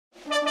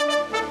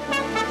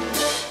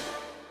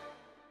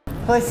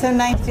Well, it's so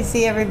nice to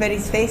see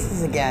everybody's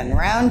faces again.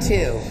 Round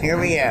two. Here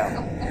we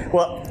go.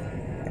 Well,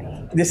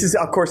 this is,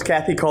 of course,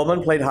 Kathy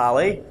Coleman played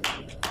Holly.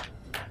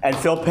 And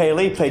Phil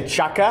Paley played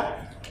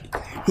Chaka.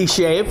 He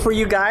shaved for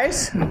you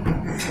guys.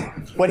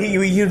 What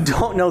you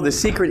don't know, the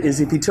secret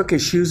is if he took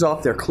his shoes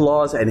off, their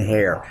claws and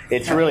hair.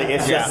 It's really,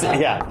 it's just,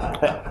 yeah.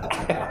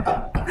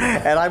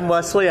 And I'm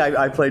Wesley.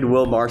 I played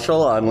Will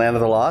Marshall on Land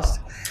of the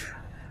Lost. How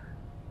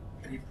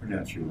do you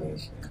pronounce your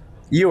last name?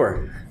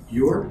 Eure.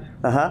 Eure?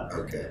 Uh-huh.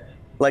 Okay.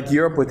 Like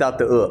Europe without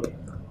the up.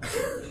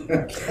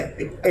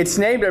 Okay. It's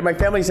named, my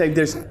family's named,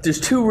 there's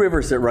two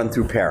rivers that run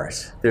through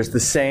Paris. There's the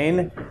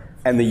Seine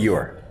and the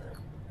Eure.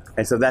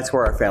 And so that's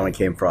where our family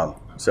came from.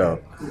 So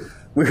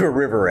we were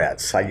river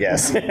rats, I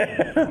guess.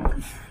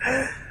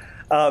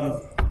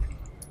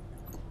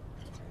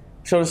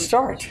 So to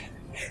start,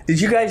 did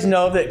you guys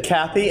know that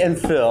Kathy and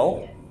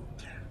Phil,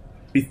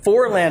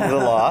 before Land of the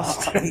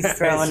Lost, He's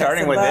throwing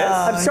Starting us a with this?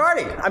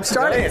 bone. I'm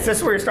starting. Is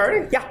this where you're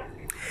starting? Yeah.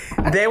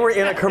 They were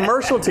in a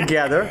commercial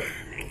together.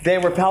 They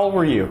were, how old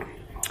were you?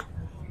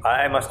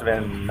 I must have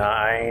been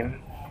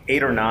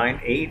 8 or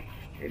 9, 8.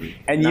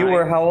 And you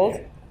were how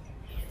old?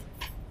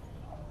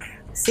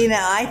 See,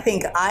 now I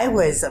think I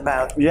was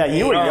about. Yeah,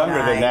 you were 8 or younger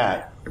 9. than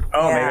that.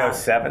 Oh, maybe Yeah. I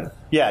was 7.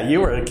 Yeah, you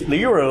were a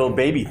little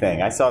baby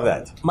thing. I saw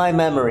that. My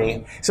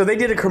memory. So they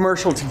did a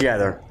commercial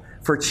together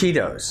for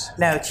Cheetos.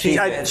 No,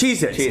 Cheez-Its.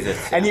 Cheez-Its.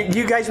 Cheez-Its. And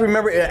you guys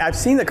remember, I've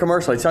seen the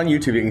commercial, it's on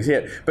YouTube, you can see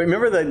it. But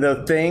remember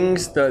the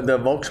things, the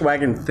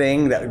Volkswagen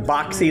thing, that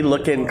boxy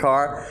looking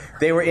car?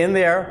 They were in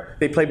there,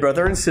 they played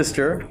brother and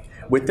sister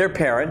with their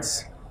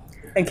parents.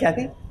 And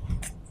Kathy,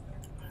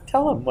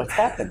 tell them what's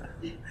happened.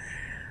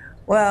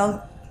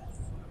 Well,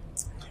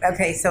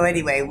 okay. So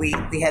anyway, we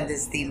had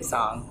this theme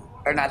song,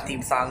 or not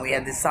theme song. We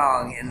had this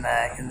song in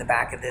the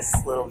back of this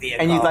little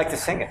vehicle. And you'd like to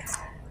sing it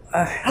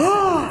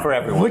for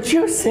everyone. Would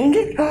you sing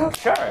it?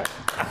 Sure.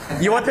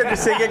 You want them to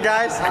sing it,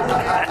 guys?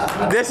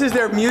 This is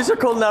their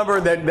musical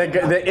number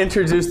that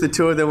introduced the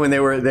two of them when they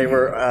were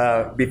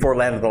before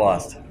Land of the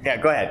Lost. Yeah,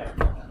 go ahead.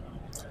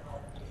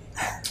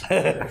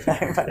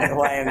 I don't know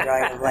why I'm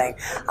drawing a blank.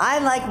 I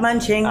like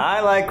munching. I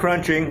like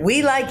crunching.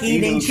 We like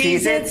eating Eating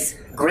Cheez-Its.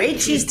 Great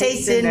cheese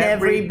tastes in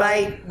every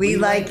bite. We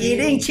like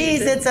eating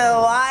Cheez-Its.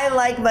 Oh, I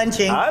like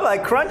munching. I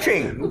like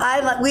crunching.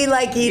 We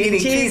like eating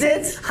Eating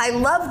Cheez-Its. I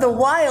love the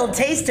wild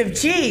taste of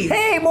cheese.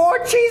 Hey, more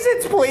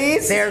Cheez-Its,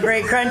 please. They're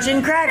great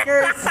crunching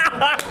crackers.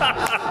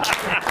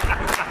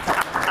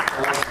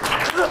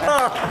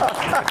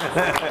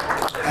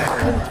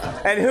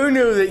 And who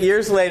knew that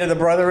years later the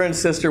brother and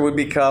sister would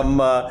become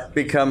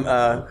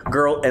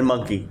girl and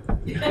monkey?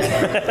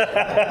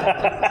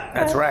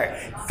 That's right.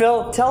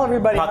 Phil, tell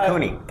everybody.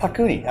 Pacuni.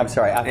 Pacuni. I'm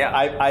sorry.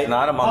 Yeah,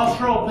 not a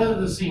monkey.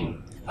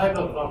 Australopithecine type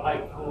of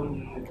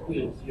Pacuni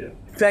twins, yeah.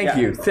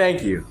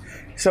 Thank you.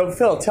 So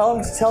Phil,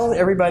 tell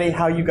everybody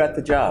how you got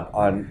the job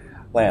on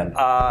Land.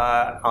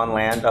 On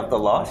Land of the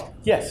Lost?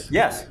 Yes.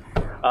 Yes.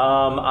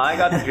 I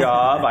got the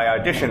job. I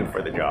auditioned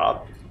for the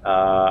job.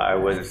 I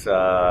was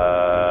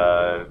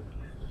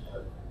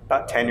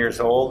about 10 years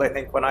old, I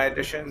think, when I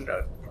auditioned.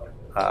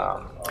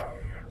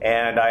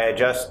 And I had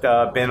just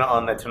been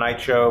on The Tonight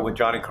Show with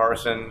Johnny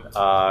Carson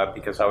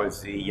because I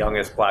was the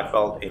youngest black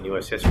belt in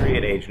U.S. history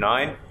at age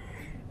 9.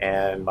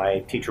 And my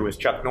teacher was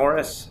Chuck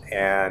Norris.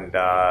 And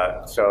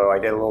so I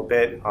did a little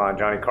bit on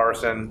Johnny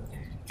Carson.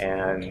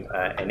 And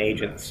an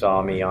agent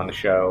saw me on the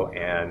show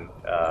and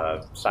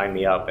signed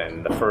me up.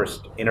 And the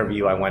first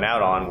interview I went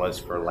out on was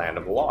for Land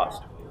of the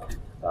Lost,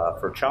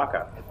 for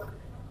Chaka.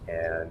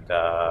 And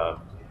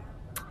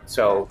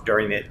so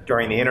during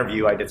the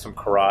interview, I did some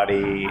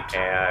karate,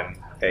 and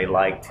they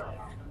liked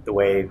the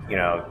way,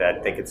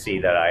 that they could see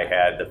that I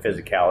had the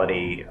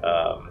physicality,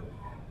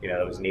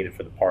 that was needed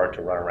for the part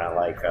to run around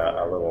like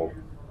a little,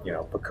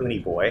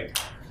 Pacuni boy.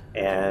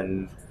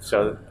 And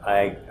so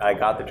I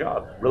got the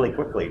job really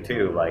quickly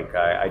too. Like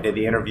I did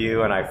the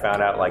interview and I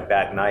found out like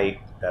that night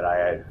that I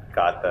had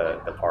got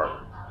the part.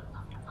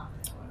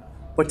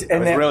 I was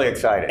really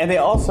excited. And they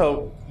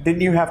also,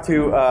 didn't you have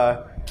to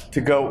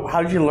go,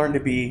 how did you learn to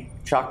be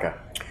Chaka?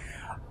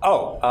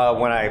 Oh,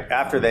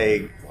 after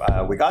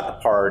we got the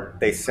part,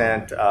 they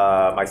sent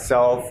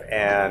myself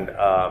and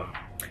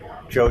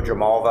Joe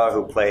Jamalva,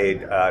 who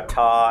played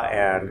Ta,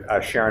 and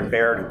Sharon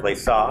Baird, who played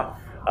Sa.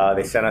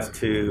 They sent us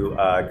to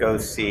go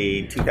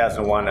see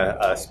 2001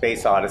 A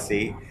Space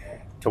Odyssey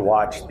to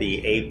watch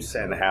the apes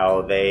and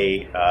how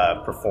they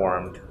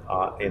performed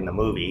in the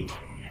movie.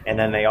 And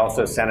then they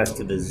also sent us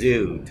to the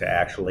zoo to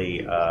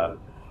actually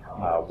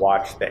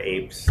watch the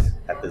apes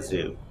at the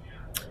zoo.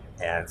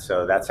 And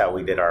so that's how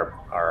we did our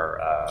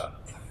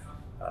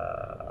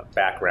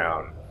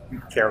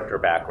character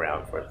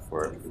background for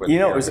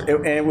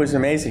it was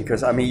amazing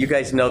because, you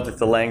guys know that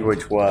the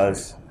language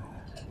was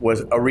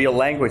a real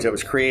language that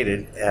was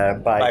created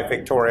by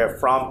Victoria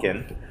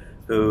Fromkin,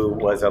 who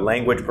was a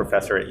language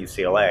professor at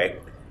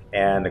UCLA,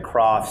 and the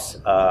Crofts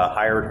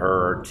hired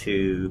her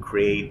to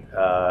create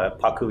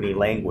Pacuni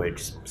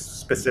language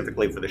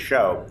specifically for the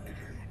show.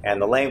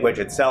 And the language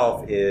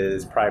itself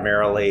is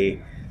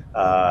primarily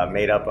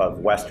made up of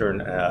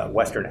Western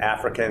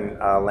African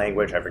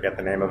language. I forget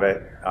the name of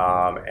it.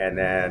 And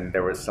then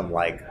there was some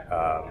like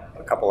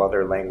a couple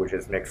other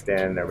languages mixed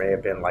in. There may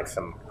have been like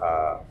some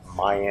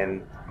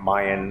Mayan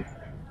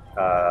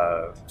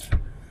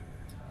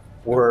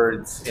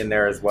words in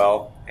there as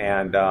well.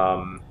 And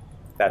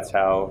that's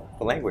how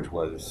the language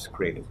was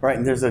created. Right,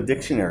 and there's a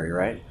dictionary,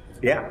 right?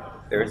 Yeah,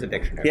 there is a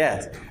dictionary.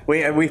 Yes.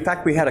 We in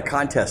fact, we had a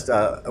contest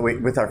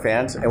with our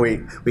fans, and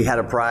we had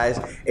a prize.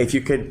 If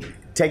you could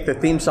take the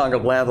theme song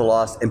of Land of the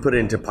Lost and put it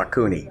into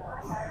Pacuni.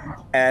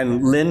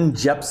 And Lynn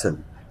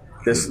Jepson,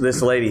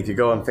 this lady, if you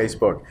go on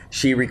Facebook,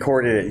 she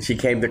recorded it, and she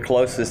came the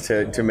closest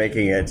to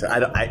making it.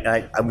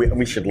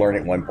 We should learn it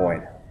at one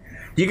point.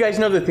 Do you guys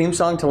know the theme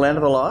song to Land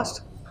of the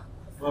Lost?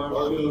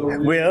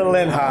 Will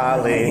and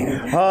Holly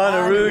on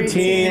a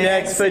routine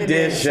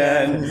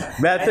expedition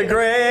met the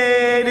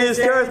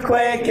greatest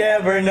earthquake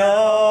ever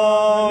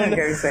known.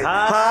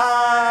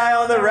 High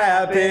on the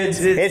rapids,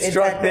 it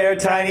struck their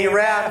tiny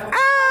raft.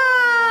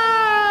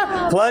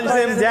 Plunged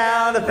them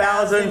down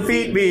 1,000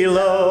 feet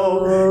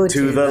below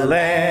to the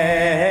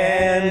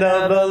land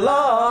of the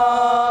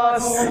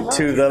lost,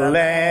 to the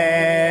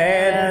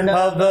land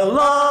of the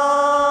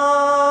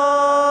lost.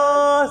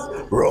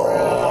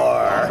 Roar!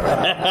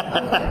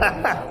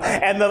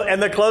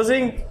 and the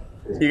closing,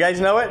 you guys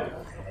know it?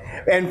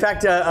 In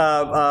fact,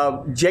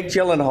 Jake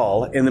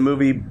Gyllenhaal in the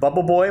movie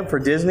Bubble Boy for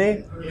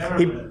Disney,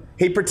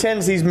 he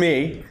pretends he's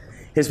me.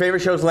 His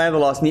favorite show is Land of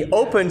the Lost, and he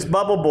opens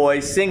Bubble Boy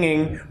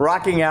singing,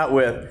 rocking out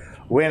with,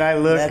 "When I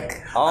look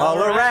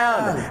all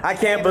around, I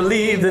can't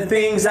believe the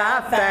things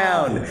I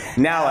found.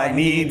 Now I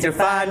need to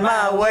find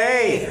my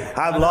way.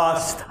 I'm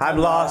lost,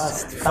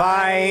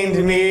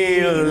 find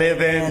me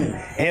living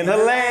in the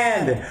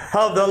land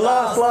of the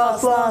lost,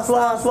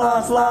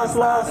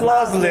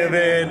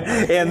 living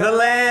in the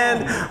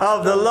land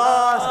of the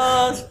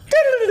lost."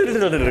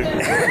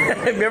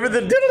 Remember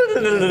the...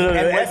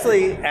 And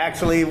Wesley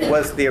actually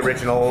was the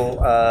original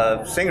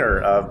singer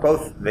of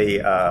both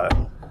the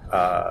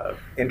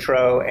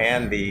intro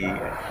and the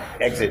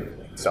exit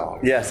song.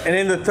 Yes, and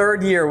in the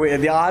third year,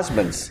 the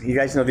Osmonds, you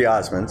guys know the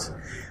Osmonds,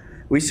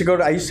 I used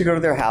to go to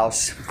their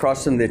house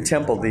across from the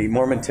temple, the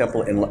Mormon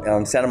temple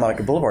on Santa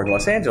Monica Boulevard in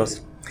Los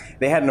Angeles.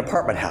 They had an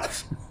apartment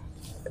house.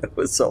 It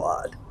was so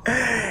odd.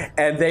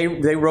 And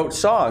they wrote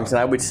songs, and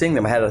I would sing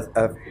them. I had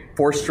a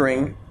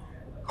 4-string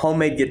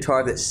homemade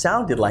guitar that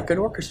sounded like an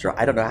orchestra.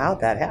 I don't know how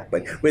that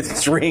happened, with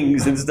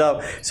strings and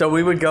stuff. So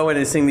we would go in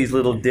and sing these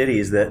little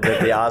ditties that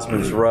the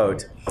Osmonds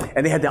wrote.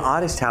 And they had the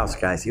oddest house,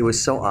 guys. It was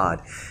so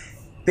odd.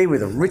 They were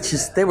the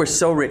richest. They were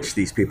so rich,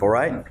 these people,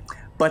 right?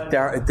 But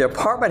their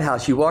apartment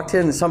house, you walked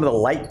in and some of the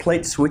light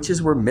plate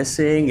switches were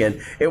missing,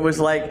 and it was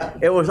odd.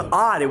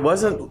 It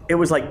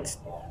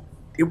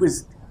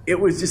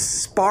was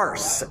just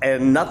sparse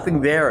and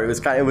nothing there. It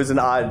was an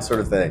odd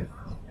sort of thing.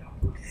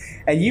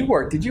 And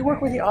did you work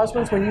with the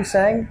Osmonds when you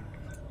sang?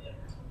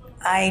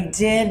 I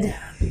did,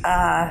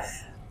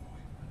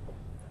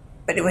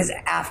 but it was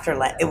after.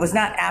 It was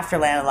not after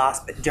Land of the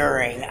Lost, but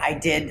during. I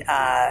did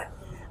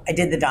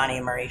the Donnie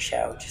and Marie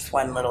show. Just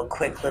one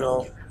quick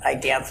little. I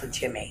danced with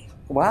Jimmy.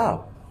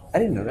 Wow, I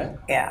didn't know that.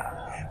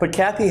 Yeah. But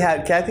Kathy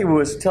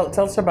was. Tell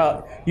us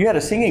about. You had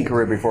a singing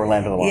career before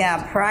Land of the Lost.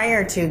 Yeah,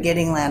 prior to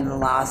getting Land of the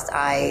Lost,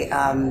 I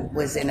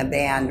was in a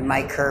band,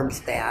 Mike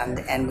Kerb's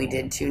band, and we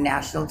did 2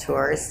 national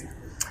tours.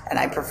 And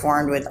I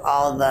performed with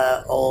all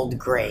the old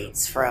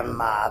greats, from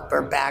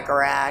Burt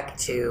Bacharach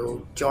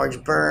to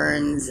George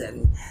Burns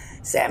and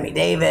Sammy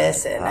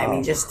Davis, and I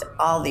mean, just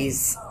all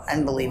these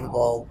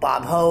unbelievable,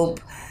 Bob Hope,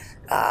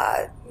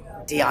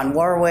 Dionne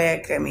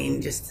Warwick. I mean,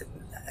 just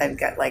I've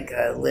got like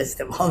a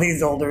list of all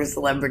these older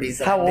celebrities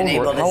that I've been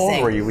able to sing. How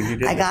old were you when you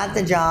did I that? got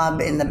the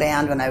job in the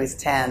band when I was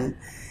 10,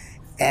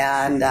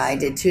 and I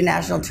did 2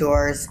 national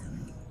tours.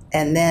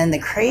 And then the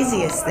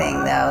craziest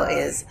thing, though,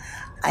 is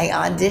I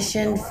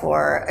auditioned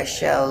for a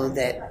show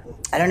that,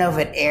 I don't know if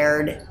it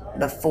aired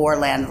before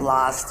Land of the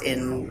Lost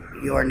in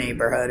your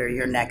neighborhood or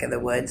your neck of the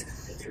woods,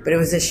 but it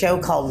was a show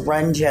called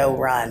Run, Joe,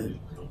 Run.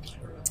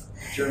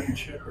 German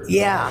Shepherd.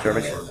 Yeah.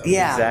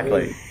 Yeah.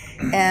 Exactly.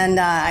 And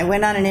I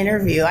went on an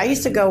interview. I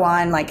used to go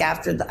on, like,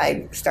 after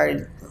I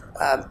started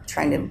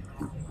trying to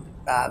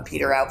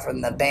peter out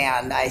from the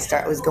band,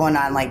 was going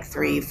on like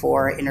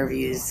 3-4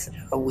 interviews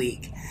a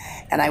week.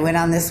 And I went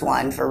on this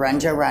one for Run,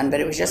 Joe, Run,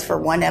 but it was just for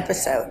 1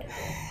 episode.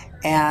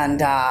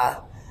 And I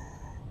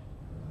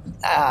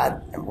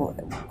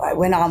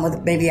went on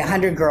with maybe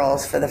 100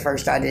 girls for the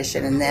first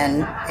audition, and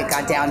then it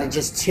got down to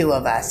just 2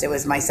 of us. It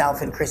was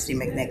myself and Christy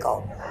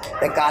McNichol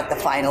that got the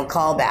final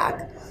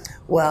callback.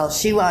 Well,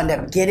 she wound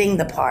up getting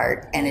the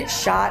part, and it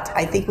shot,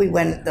 I think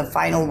the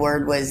final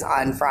word was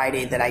on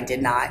Friday that I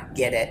did not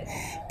get it,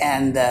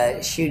 and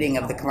the shooting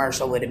of the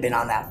commercial would have been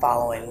on that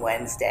following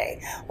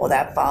Wednesday. Well,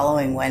 that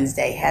following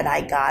Wednesday, had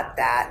I got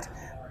that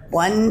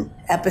 1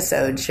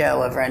 episode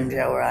show of Run,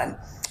 Joe, Run,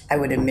 I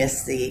would have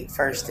missed the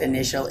first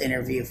initial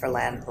interview for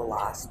Land of the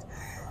Lost.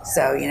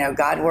 So,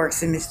 God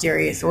works in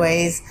mysterious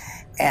ways,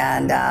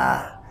 and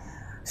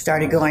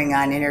started going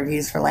on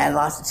interviews for Land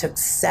Lost. It took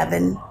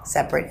 7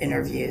 separate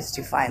interviews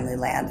to finally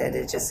land it.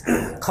 It just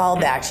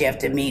callbacks. You have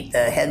to meet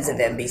the heads of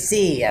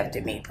NBC. You have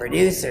to meet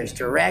producers,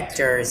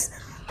 directors,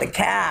 the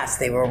cast.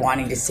 They were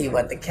wanting to see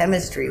what the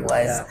chemistry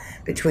was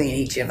between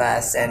each of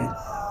us. And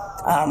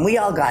we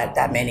all got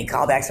that many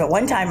callbacks. But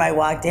one time I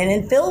walked in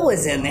and Phil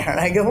was in there. And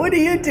I go, what are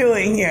you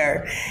doing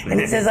here? And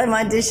he says, I'm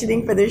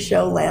auditioning for this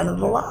show, Land of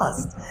the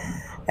Lost.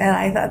 And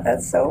I thought,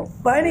 that's so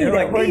funny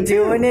that we're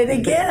doing it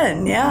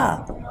again.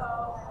 Yeah.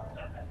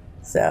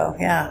 So,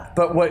 yeah.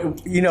 But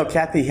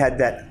Kathy had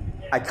that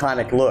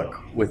iconic look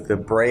with the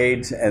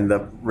braids and the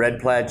red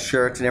plaid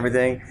shirts and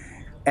everything.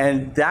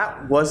 And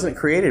that wasn't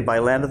created by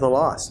Land of the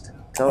Lost.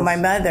 Well, my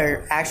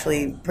mother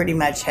actually pretty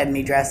much had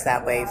me dressed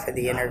that way for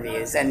the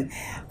interviews. And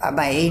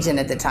my agent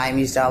at the time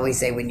used to always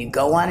say, when you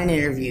go on an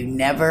interview,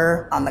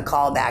 never on the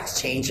callbacks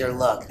change your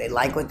look. They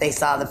like what they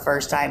saw the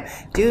first time.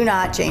 Do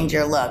not change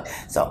your look.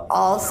 So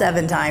all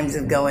 7 times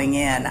of going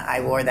in,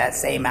 I wore that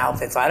same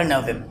outfit. So I don't know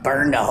if it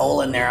burned a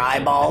hole in their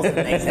eyeballs. And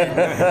they said,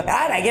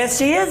 God, I guess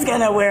she is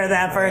going to wear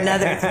that for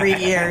another 3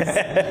 years.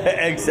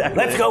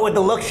 Exactly. Let's go with the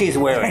look she's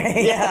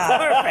wearing. Yeah.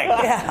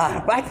 Perfect.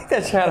 Yeah. I think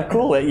that's kind of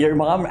cool that your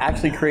mom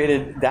actually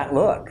created that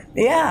look.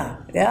 Yeah.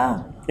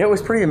 Yeah. It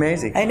was pretty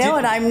amazing. I know,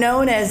 and I'm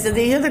known as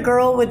you're the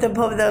girl with the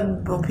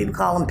people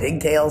call them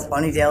pigtails,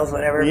 ponytails,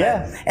 whatever.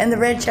 Yeah. And the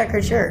red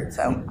checkered shirt.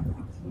 So.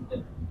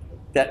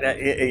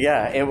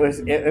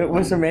 It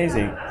was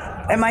amazing.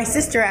 And my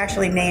sister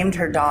actually named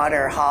her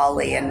daughter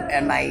Holly,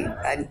 and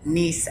my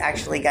niece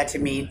actually got to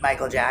meet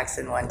Michael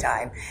Jackson one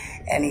time,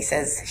 and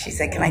she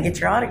said, "Can I get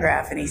your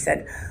autograph?" And he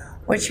said,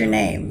 "What's your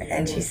name?"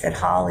 And she said,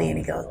 "Holly," and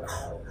he goes,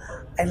 "Oh,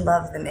 I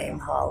love the name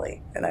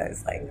Holly." And I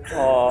was like,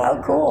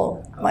 "How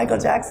cool!" Michael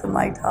Jackson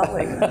liked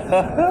Holly.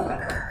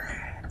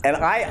 And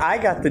I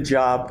got the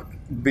job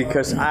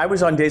because I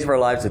was on Days of Our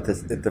Lives at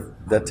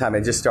that time. I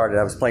just started.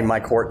 I was playing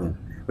Mike Horton,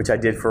 which I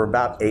did for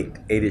about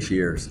eight-ish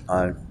years.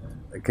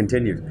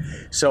 Continued.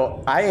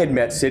 So I had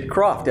met Sid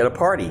Croft at a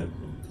party,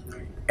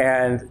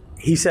 and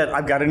he said,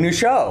 "I've got a new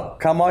show.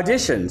 Come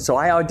audition." So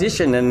I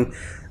auditioned, and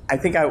I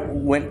think I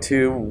went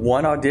to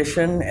one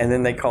audition, and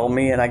then they called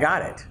me, and I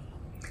got it.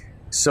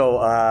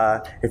 So,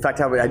 in fact,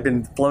 I'd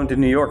been flown to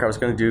New York. I was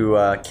going to do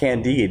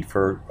Candide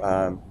for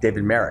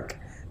David Merrick,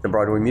 the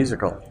Broadway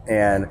musical.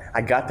 And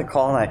I got the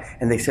call,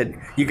 and they said,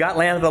 "You got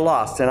Land of the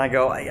Lost." And I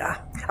go, "Yeah."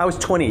 I was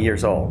 20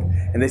 years old.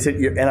 And they said,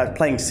 and I was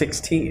playing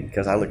 16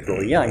 because I looked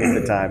really young at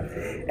the time.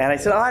 And I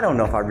said, I don't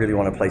know if I really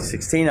want to play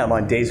 16. I'm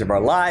on Days of Our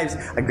Lives.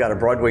 I've got a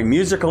Broadway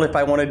musical if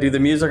I want to do the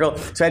musical.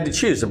 So I had to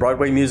choose the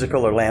Broadway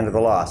musical or Land of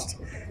the Lost.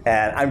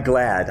 And I'm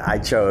glad I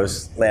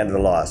chose Land of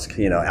the Lost,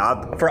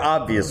 for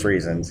obvious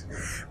reasons.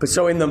 But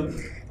so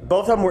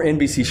both of them were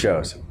NBC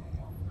shows.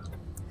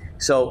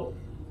 So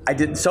I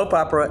did soap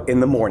opera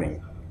in the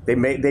morning. They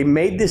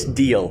made this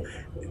deal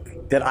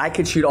that I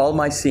could shoot all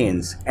my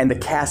scenes, and the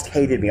cast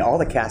hated me. All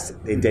the cast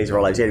in Days of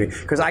Our Lives hated me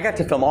because I got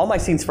to film all my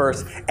scenes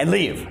first and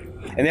leave.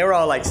 And they were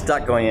all like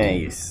stuck going,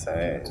 and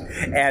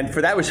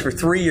that was for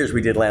 3 years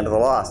we did Land of the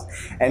Lost.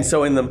 And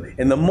so in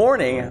the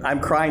morning,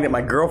 I'm crying that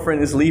my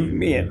girlfriend is leaving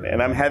me,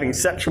 and I'm having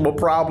sexual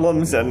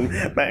problems, and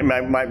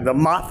the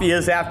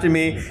mafia's after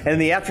me. And in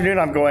the afternoon,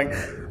 I'm going,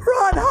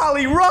 "Run,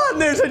 Holly, run!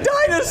 There's a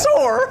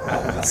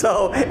dinosaur!"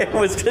 So it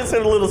was just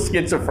a little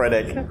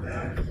schizophrenic.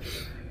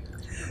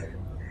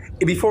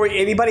 Before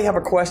anybody have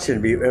a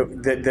question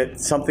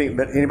something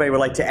that anybody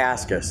would like to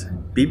ask us,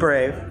 be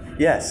brave.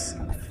 Yes.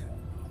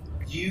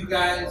 Do you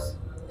guys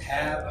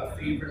have a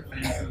favorite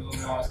Land of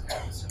the Lost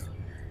episode?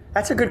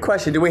 That's a good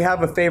question. Do we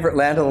have a favorite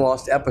Land of the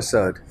Lost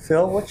episode?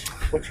 Phil,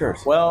 what's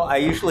yours? Well, I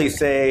usually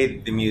say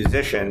the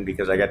musician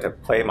because I get to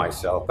play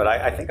myself, but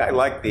I think I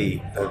like the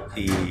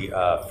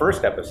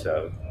first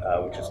episode,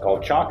 which is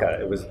called Chaka.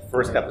 It was the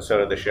first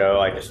episode of the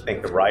show. I just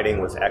think the writing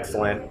was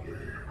excellent,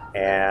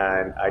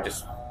 and I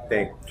just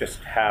think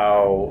just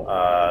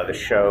how the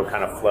show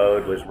kind of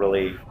flowed was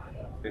really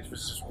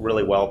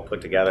well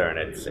put together, and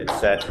it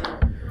set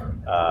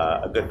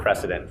a good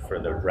precedent for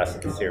the rest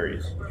of the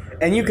series.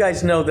 And you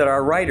guys know that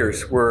our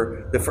writers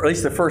were, at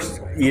least the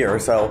first year or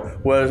so,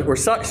 were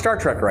Star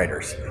Trek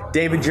writers.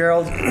 David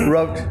Gerrold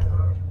wrote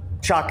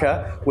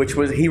Chaka,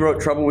 he wrote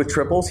Trouble with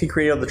Triples. He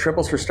created the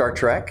triples for Star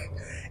Trek.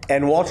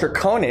 And Walter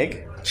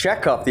Koenig,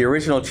 Chekhov, the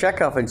original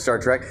Chekhov in Star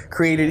Trek,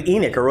 created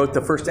Enoch, or wrote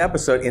the first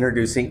episode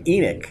introducing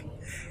Enoch.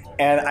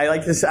 And I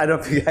like this, I don't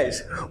know if you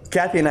guys,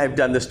 Kathy and I have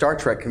done the Star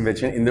Trek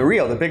convention in the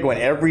Rio, the big one,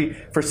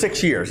 for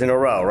 6 years in a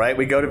row, right?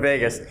 We go to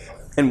Vegas,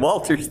 and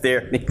Walter's there,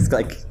 and he's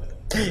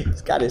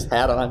got his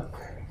hat on,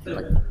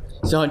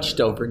 he's hunched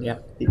over, yeah.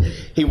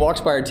 He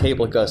walks by our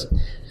table and goes,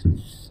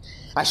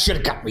 "I should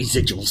have got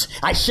residuals.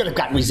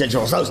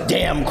 Those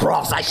damn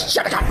Crofts. I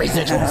should have got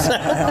residuals."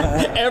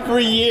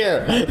 Every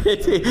year.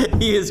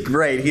 He is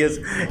great. He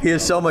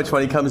is so much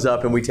fun. He comes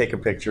up and we take a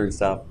picture and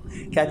stuff.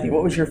 Kathy,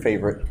 what was your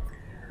favorite?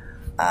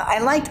 I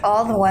liked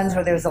all the ones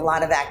where there was a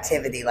lot of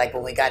activity, like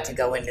when we got to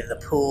go into the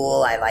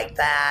pool. I liked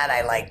that.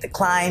 I liked the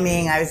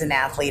climbing. I was an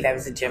athlete. I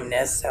was a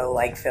gymnast. So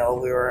like Phil,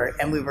 we were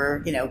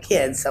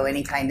kids. So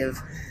any kind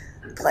of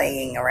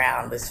playing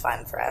around was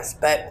fun for us.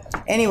 But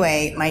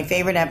anyway, my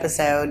favorite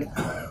episode,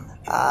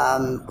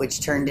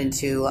 which turned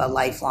into a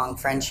lifelong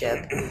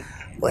friendship,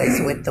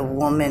 was with the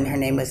woman. Her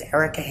name was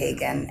Erica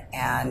Hagen,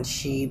 and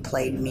she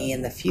played me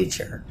in the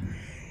future.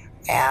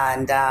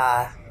 And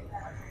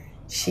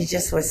she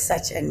just was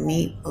such a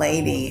neat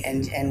lady,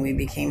 and we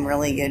became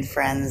really good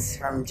friends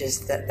from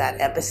just that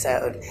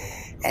episode.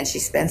 And she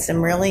spent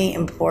some really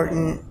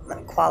important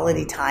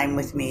quality time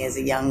with me as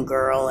a young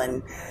girl,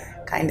 and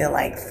kind of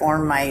like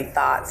formed my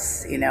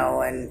thoughts, you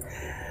know, and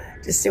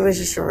just, it was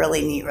just a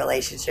really neat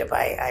relationship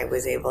I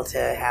was able to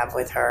have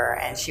with her.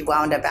 And she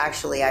wound up,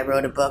 actually, I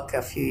wrote a book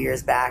a few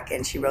years back,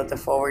 and she wrote the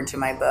foreword to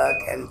my book.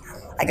 And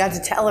I got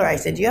to tell her, I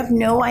said, you have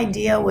no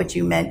idea what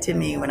you meant to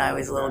me when I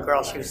was a little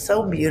girl. She was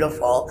so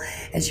beautiful,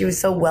 and she was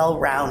so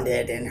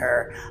well-rounded in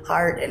her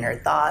heart and her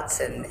thoughts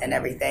and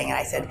everything. And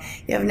I said,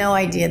 you have no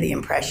idea the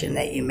impression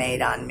that you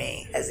made on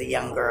me as a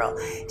young girl.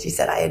 She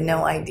said, I had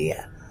no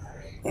idea.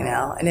 You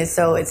know, and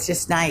it's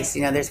just nice.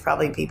 You know, there's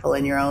probably people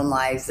in your own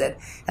lives that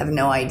have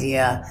no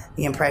idea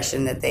the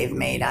impression that they've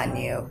made on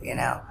you, you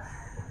know.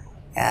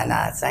 And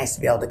it's nice to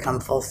be able to come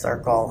full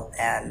circle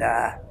and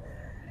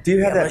do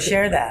you have that?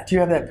 Share that. Do you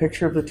have that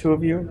picture of the two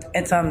of you?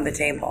 It's on the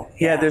table.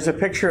 Yeah, there's a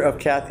picture of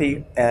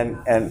Kathy and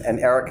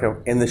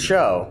Erica in the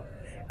show,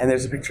 and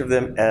there's a picture of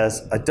them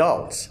as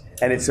adults.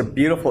 And it's a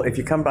beautiful, if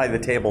you come by the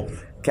table,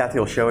 Kathy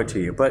will show it to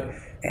you. But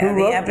yeah,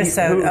 the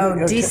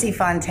episode, D.C.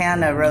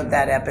 Fontana wrote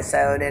that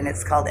episode, and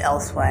it's called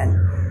Elsewhen.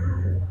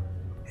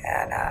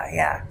 And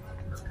yeah,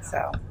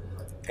 so.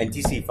 And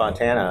D.C.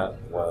 Fontana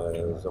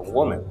was a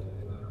woman.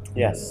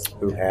 Yes.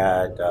 Who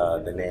had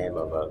the name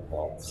of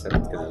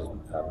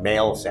a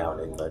male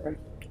sounding, but.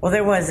 Well,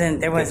 there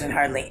wasn't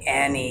hardly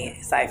any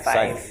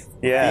sci-fi.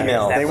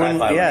 Female. They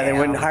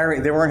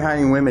weren't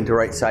hiring women to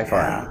write sci-fi.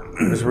 Yeah.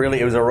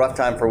 It was a rough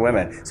time for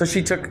women. So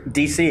she took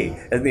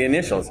DC as the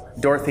initials.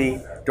 Dorothy.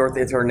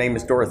 Her name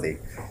is Dorothy,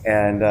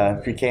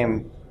 and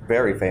became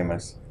very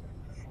famous.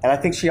 And I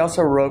think she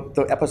also wrote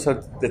the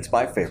episode that's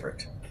my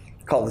favorite,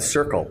 called The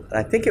Circle. And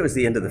I think it was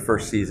the end of the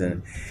first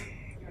season.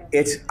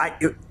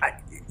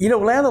 You know,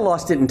 Land of the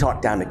Lost didn't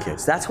talk down to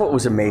kids. That's what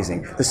was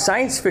amazing. The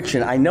science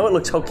fiction, I know it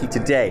looks hokey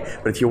today,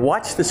 but if you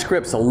watch the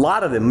scripts, a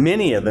lot of them,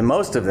 many of them,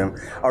 most of them,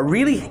 are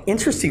really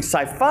interesting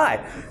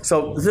sci-fi.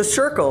 So The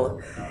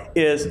Circle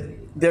is,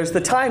 there's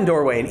the time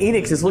doorway, and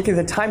Enoch is looking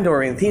at the time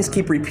doorway, and things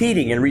keep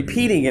repeating,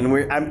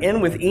 and I'm in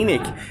with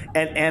Enoch,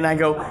 and I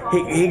go,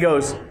 he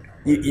goes,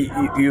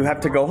 you have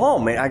to go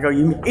home. And I go,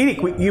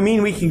 Enoch, you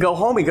mean we can go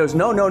home? He goes,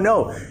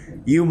 no,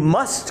 you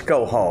must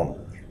go home.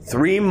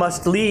 3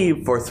 must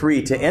leave for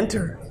 3 to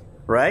enter,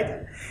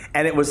 right?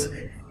 And it was,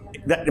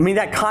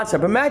 that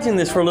concept, imagine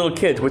this for little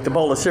kids with the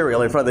bowl of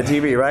cereal in front of the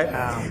TV, right?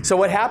 Wow. So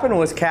what happened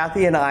was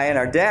Kathy and I and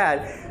our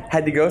dad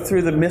had to go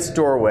through the mist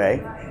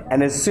doorway,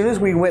 and as soon as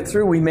we went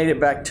through, we made it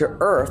back to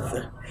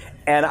Earth,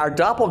 and our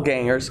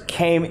doppelgangers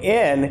came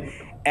in,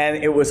 and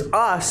it was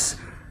us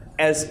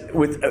as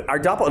with our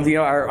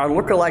our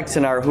lookalikes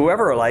and our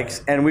whoever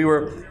likes, and we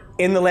were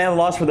in the Land of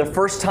the Lost for the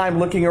first time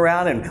looking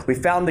around, and we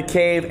found the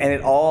cave, and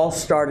it all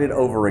started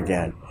over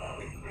again.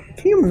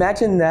 Can you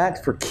imagine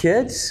that for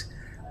kids?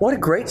 What a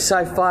great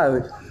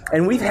sci-fi.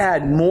 And we've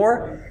had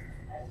more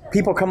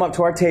people come up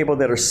to our table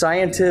that are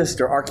scientists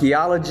or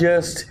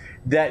archaeologists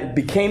that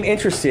became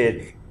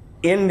interested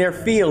in their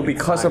field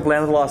because of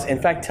Land of the Lost.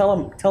 In fact, tell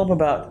them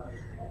about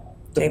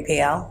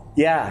JPL?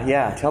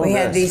 Yeah, tell them We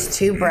had these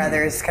 2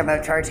 brothers come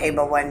up to our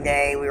table one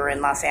day. We were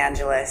in Los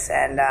Angeles,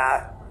 and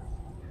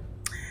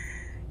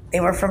they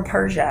were from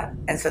Persia,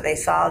 and so they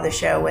saw the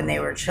show when they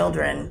were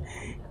children,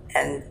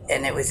 and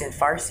it was in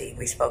Farsi.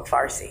 We spoke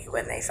Farsi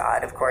when they saw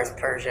it. Of course,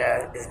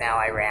 Persia is now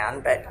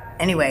Iran, but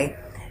anyway,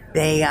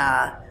 they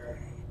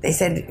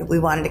said we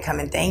wanted to come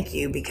and thank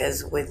you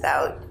because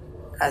without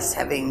us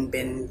having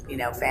been,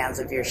 fans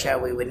of your show,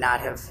 we would not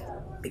have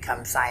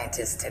become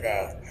scientists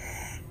today.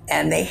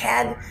 And they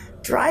had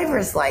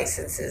driver's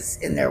licenses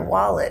in their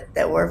wallet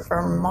that were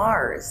from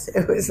Mars.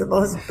 It was the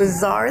most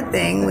bizarre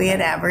thing we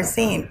had ever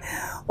seen.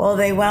 Well,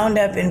 they wound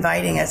up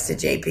inviting us to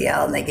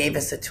JPL, and they gave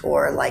us a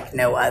tour like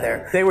no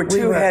other. They were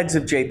two heads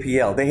of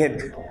JPL.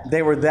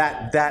 They were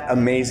that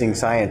amazing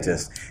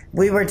scientists.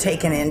 We were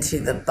taken into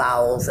the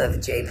bowels of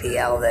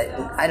JPL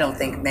that I don't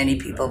think many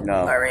people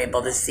are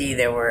able to see.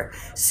 There were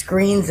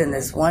screens in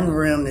this one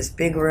room, this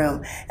big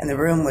room, and the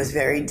room was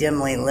very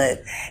dimly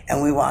lit.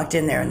 And we walked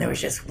in there, and there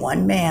was just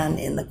one man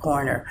in the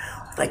corner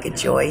with like a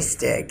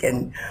joystick,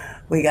 and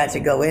we got to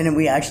go in, and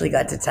we actually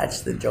got to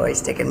touch the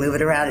joystick and move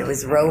it around. It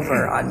was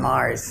Rover on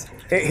Mars.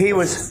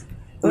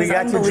 We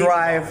got to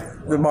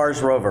drive the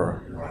Mars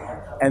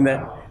rover, and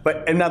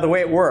now the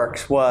way it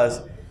works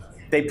was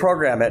they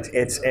program it.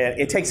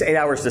 It takes 8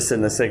 hours to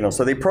send the signal.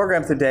 So they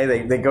program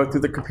today. They go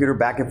through the computer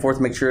back and forth,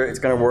 make sure it's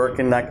going to work,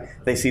 and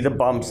they see the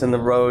bumps in the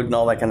road and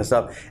all that kind of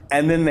stuff.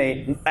 And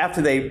then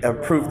after they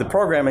approve the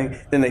programming,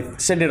 then they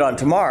send it on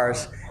to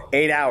Mars.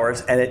 8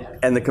 hours,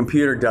 and the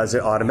computer does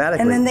it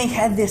automatically. And then they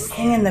had this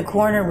thing in the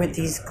corner with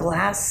these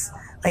glass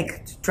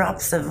like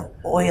drops of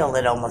oil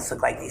that almost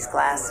looked like these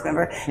glass,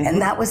 remember? And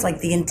that was like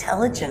the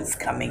intelligence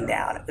coming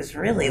down. It was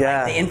really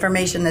like the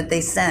information that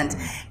they sent,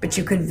 but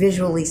you could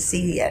visually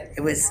see it.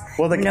 It was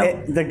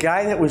the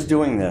guy that was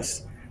doing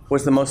this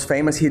was the most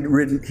famous.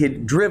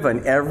 He'd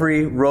driven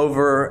every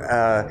rover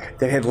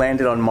that had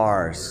landed on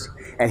Mars.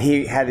 And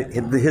he had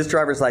his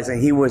driver's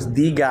license. He was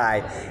the guy.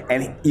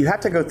 And you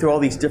have to go through all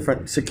these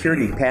different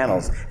security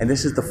panels. And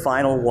this is the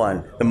final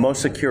one, the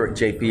most secure at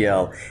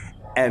JPL.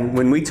 And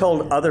when we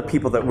told other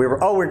people that we're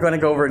going to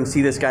go over and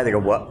see this guy, they go,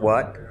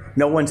 what?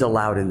 No one's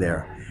allowed in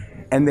there.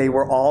 And they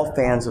were all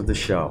fans of the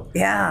show.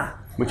 Yeah.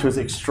 Which was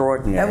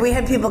extraordinary. And we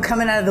had people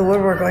coming out of the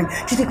woodwork going, do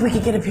you think we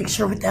could get a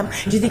picture with them?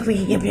 Do you think we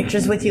could get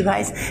pictures with you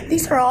guys?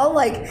 These are all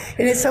like,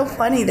 and it's so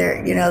funny.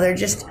 They're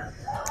just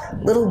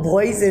little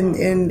boys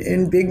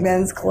in big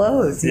men's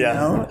clothes, you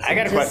know? I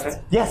got a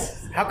question.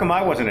 Yes. How come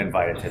I wasn't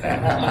invited to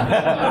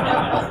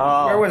that?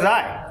 Where was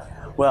I?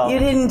 Well, you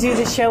didn't do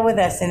the show with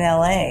us in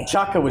L.A.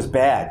 Chaka was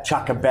bad.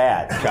 Chaka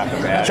bad.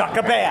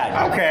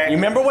 Okay. You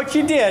remember what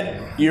you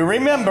did. You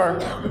remember.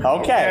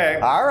 Okay.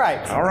 All right.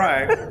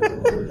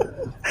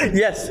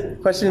 Yes.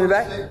 Question in the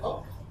back?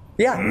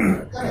 Yeah.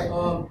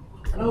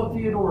 I know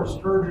Theodore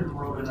Sturgeon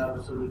wrote an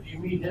episode. Did you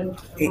meet him?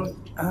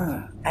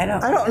 I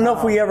don't know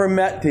if we ever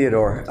met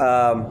Theodore.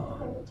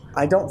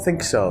 I don't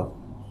think so.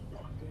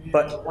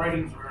 But the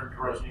writings are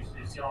interesting.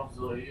 It sounds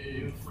like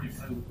he was pretty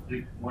friendly with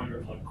big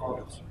writers like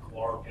Carlos and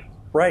Clark and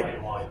right.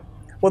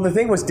 Well, the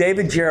thing was,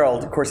 David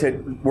Gerald, of course,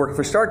 had worked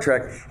for Star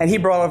Trek, and he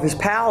brought all of his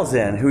pals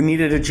in who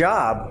needed a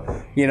job.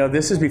 You know,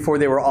 this is before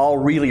they were all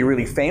really,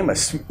 really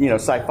famous,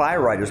 sci-fi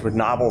writers with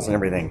novels and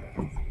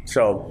everything.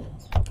 So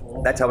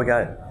that's how we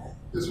got it.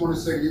 Just want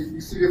to say, you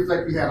see the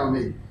effect you had on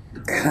me.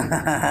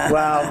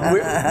 Well,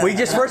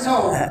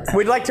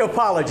 we'd like to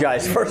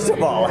apologize, first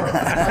of all.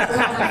 I've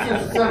been on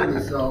since the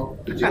 70s, so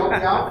did you help me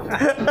out?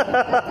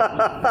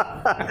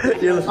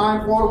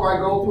 Time for where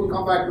I go through and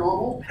come back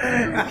normal?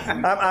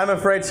 I'm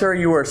afraid, sir,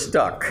 you were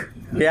stuck.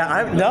 Yeah,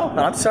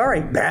 I'm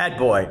sorry. Bad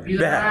boy. He's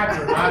an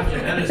actor, not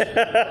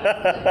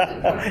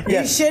geneticist.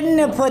 You shouldn't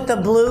have put the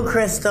blue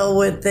crystal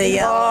with the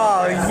yellow.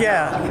 Oh,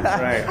 yeah.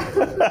 Right.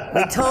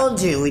 We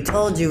told you.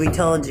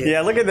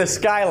 Yeah, look at the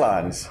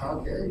skylines.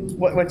 Okay.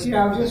 What's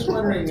Yeah, I'm just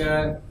wondering,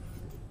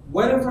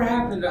 whatever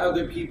happened to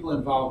other people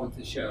involved with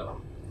the show?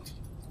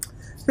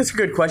 That's a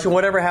good question.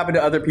 Whatever happened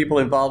to other people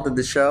involved in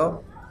the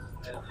show?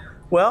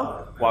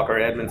 Well, Walker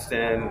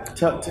Edmonston.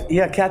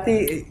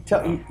 Kathy,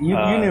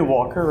 you knew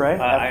Walker, right?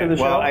 After the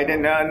show? Well, I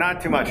didn't know,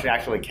 not too much,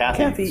 actually.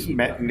 Kathy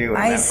knew him.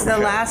 The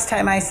last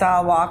time I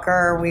saw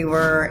Walker, we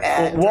were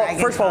at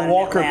first of all,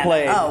 Walker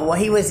played. Oh, well,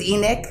 he was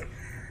Enoch.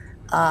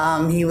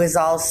 He was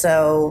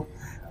also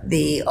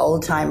the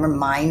old-timer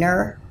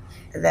miner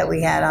that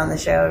we had on the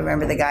show.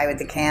 Remember the guy with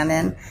the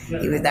cannon?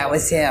 That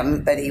was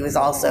him, but he was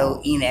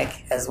also Enoch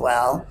as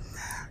well.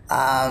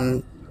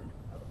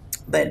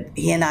 But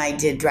he and I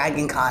did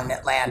Dragon Con in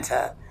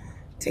Atlanta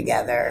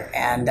together,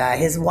 and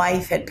his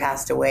wife had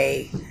passed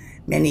away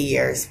many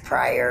years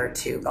prior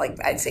to, like,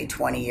 I'd say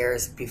 20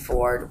 years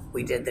before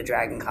we did the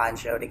Dragon Con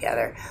show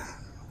together.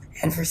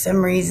 And for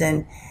some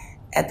reason,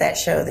 at that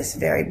show, this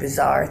very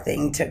bizarre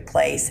thing took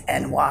place,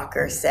 and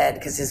Walker said,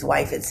 because his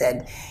wife had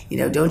said,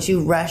 don't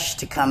you rush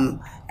to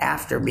come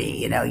after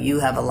me, you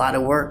have a lot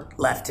of work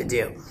left to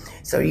do,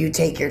 so you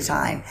take your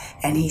time.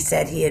 And he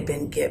said he had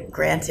been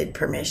granted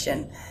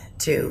permission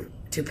to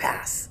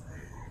pass.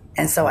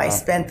 And so I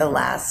spent the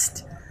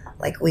last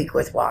week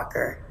with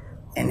Walker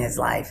in his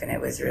life, and it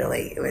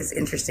was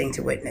interesting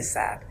to witness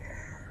that,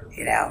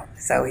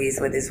 so he's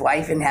with his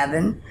wife in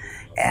heaven,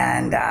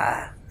 and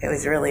it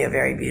was really a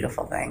very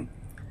beautiful thing.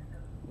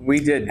 We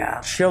did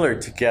Chiller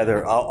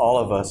together, all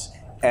of us,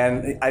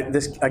 and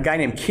a guy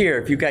named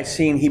Kier, if you guys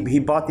seen, he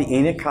bought the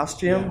Enoch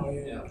costume,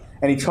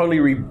 and he totally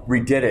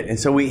redid it, and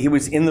so he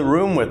was in the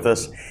room with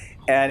us.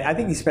 And I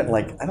think he spent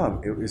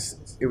it was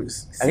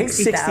I think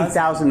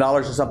 $60,000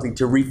 or something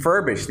to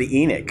refurbish the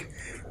Enoch,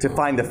 to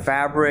find the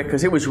fabric,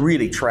 because it was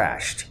really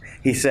trashed,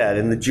 he said,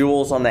 and the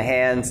jewels on the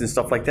hands and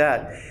stuff like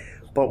that.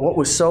 But what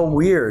was so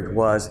weird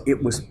was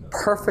it was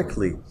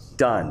perfectly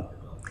done.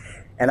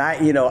 And I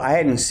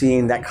hadn't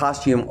seen that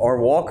costume or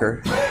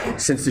Walker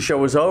since the show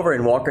was over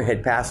and Walker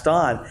had passed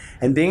on.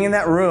 And being in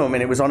that room,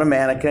 and it was on a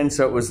mannequin,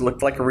 so it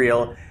looked like a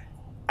real,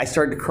 I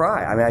started to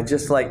cry. I mean,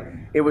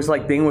 it was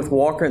like being with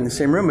Walker in the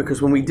same room,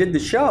 because when we did the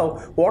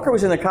show, Walker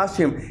was in the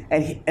costume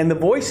and the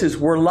voices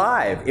were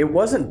live. It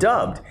wasn't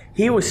dubbed.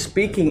 He was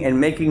speaking and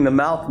making the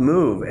mouth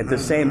move at the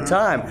same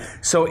time.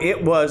 So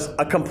it was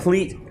a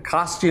complete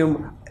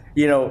costume.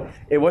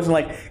 It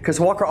wasn't because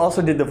Walker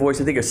also did the voice,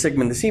 I think, of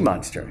Sigmund the Sea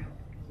Monster.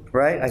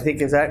 Right? I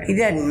think is that he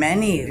did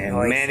many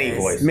voices. Many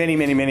voices. Many.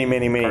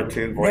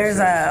 Cartoon voices. There's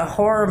a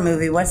horror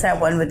movie. What's that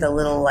one with the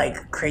little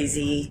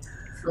crazy?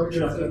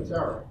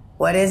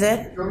 What is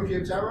it?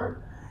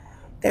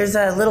 There's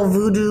a little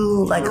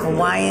voodoo,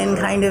 Hawaiian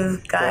kind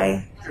of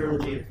guy.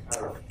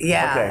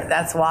 Yeah,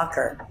 That's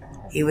Walker.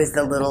 He was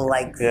the little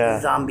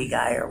zombie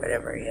guy or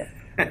whatever. Yeah.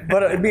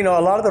 But you know,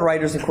 a lot of the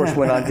writers, of course,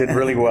 went on did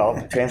really well.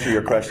 To answer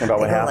your question about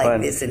what They go happened,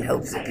 like this in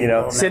hopes that you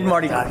know, people Sid know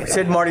what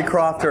I'm Marty talking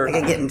Crofter. about. I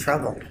could get in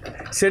trouble.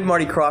 Sid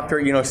Marty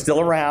Crofter, you know, still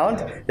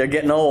around. They're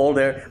getting old.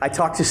 I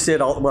talk to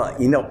Sid well,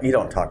 you know, you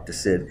don't talk to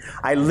Sid.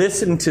 I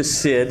listen to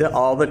Sid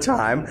all the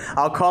time.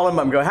 I'll call him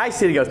up and go, "Hi,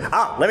 Sid." He goes,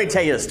 "Oh, let me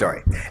tell you a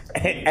story."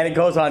 And it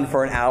goes on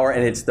for an hour,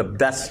 and it's the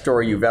best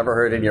story you've ever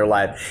heard in your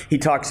life. He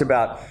talks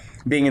about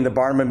being in the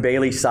Barnum and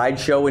Bailey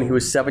sideshow when he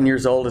was 7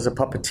 years old as a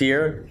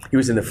puppeteer. He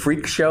was in the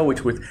Freak Show,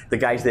 which was the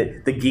guys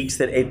the geeks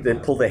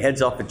that pulled the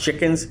heads off of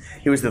chickens.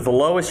 He was at the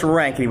lowest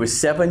rank, and he was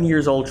 7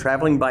 years old,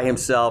 traveling by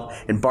himself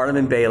in Barnum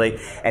and Bailey,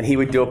 and he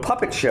would do a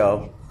puppet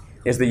show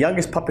as the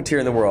youngest puppeteer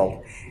in the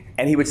world,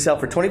 and he would sell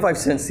for 25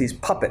 cents these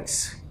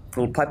puppets,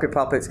 little puppet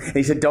puppets, and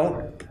he said,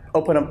 "Don't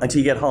open them until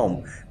you get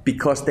home,"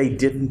 because they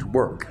didn't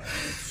work.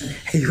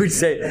 He would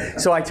say,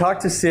 so I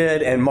talked to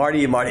Sid and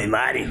Marty's like,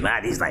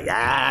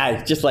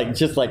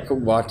 just like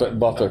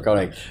Walter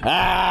Koenig.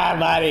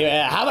 Marty,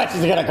 how much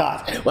is it gonna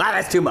cost? Well,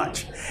 that's too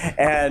much.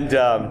 And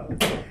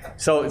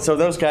so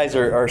those guys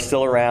are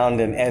still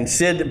around. And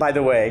Sid, by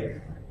the way,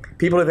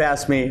 people have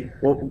asked me,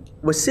 well,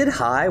 was Sid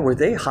high? Were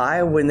they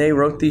high when they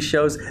wrote these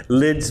shows?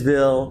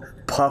 Lidsville,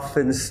 Puff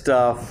and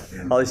stuff,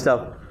 all this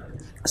stuff.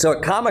 So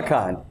at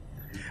Comic-Con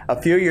a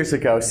few years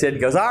ago, Sid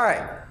goes, "All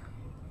right,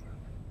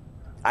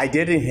 I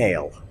did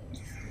inhale."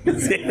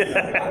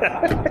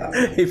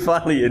 He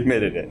finally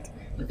admitted it.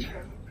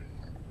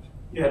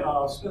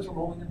 Yeah, Spencer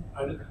Mulligan.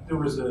 There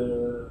was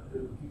you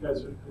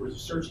guys were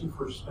searching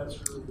for Spencer.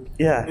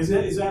 Yeah. Is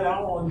that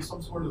out on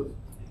some sort of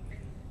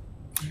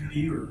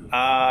DVD or?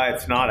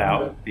 It's not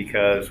out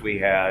because we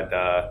had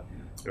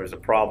there was a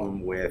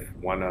problem with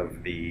one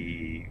of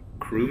the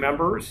crew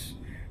members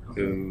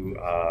who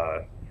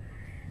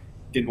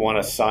didn't want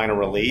to sign a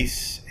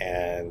release,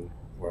 and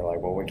we're like,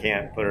 well, we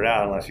can't put it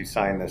out unless you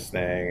sign this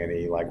thing, and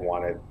he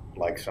wanted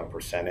some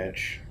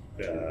percentage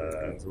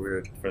That's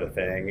weird. for the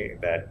thing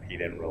that he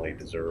didn't really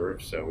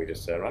deserve, so we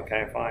just said,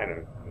 okay,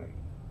 fine.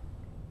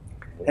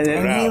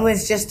 And he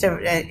was just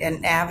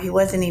he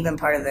wasn't even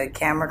part of the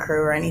camera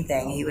crew or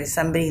anything. He was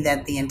somebody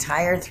that the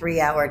entire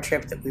 3-hour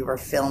trip that we were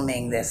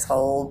filming this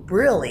whole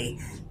really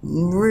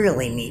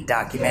neat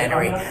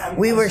documentary.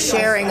 We were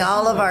sharing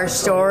all of our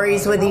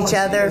stories with each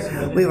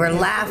other. We were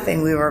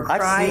laughing. We were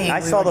crying. I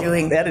saw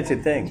the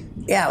edited thing.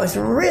 Yeah, it was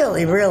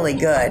really, really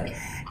good.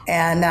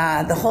 And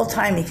the whole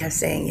time he kept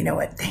saying, "You know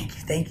what,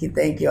 thank you.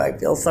 I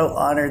feel so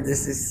honored.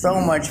 This is so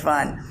much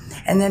fun."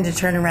 And then to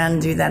turn around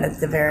and do that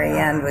at the very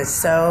end was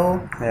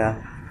so,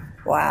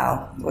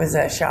 wow, it was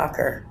a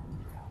shocker.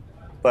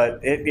 But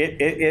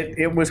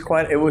it was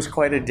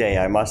quite a day,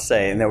 I must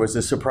say. And there was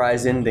a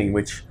surprise ending,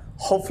 which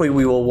hopefully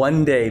we will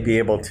one day be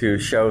able to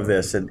show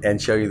this and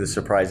show you the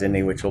surprise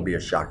ending, which will be a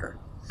shocker.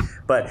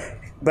 But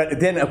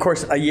then, of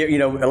course, a year,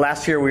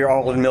 last year we were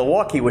all in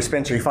Milwaukee with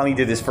Spencer. He finally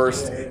did his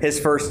first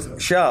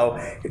show.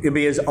 It'll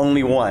be his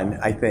only one,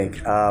 I think.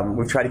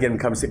 We've tried to get him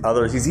to come see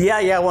others. He's,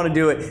 I want to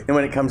do it. And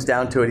when it comes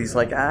down to it, he's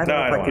like, I don't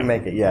know if I can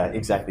make it. Yeah,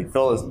 exactly.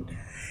 Phil isn't.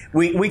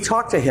 We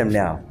talk to him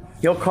now.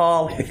 He'll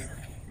call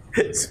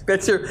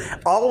Spencer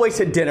always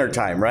at dinner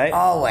time, right?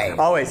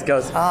 Always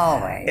goes.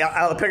 Always.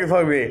 I'll pick the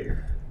phone and be,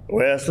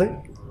 Wesley,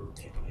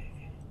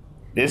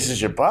 this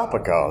is your papa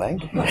calling.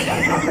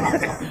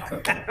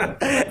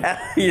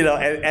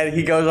 And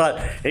he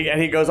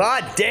goes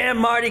on, damn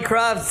Marty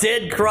Croft,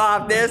 Sid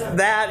Croft, this,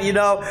 that,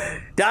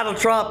 Donald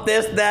Trump,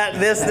 this,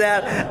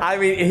 that. I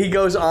mean, he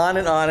goes on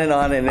and on and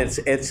on, and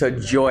it's a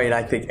joy. And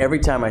I think every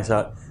time I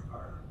thought,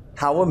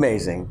 how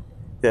amazing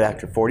that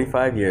after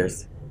 45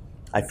 years,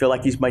 I feel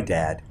like he's my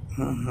dad.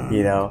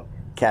 Mm-hmm.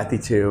 Kathy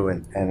too,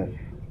 and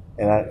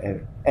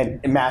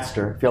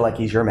Master, feel like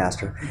he's your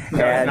master.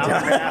 You're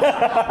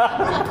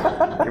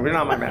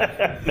not my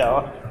master.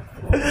 No.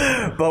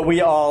 But we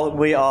all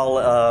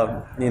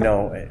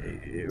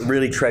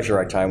really treasure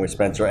our time with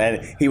Spencer,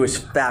 and he was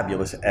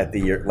fabulous at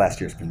last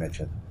year's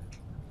convention.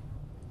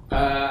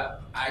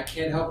 I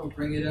can't help but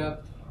bring it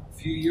up. A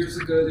few years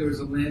ago, there was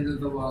a Land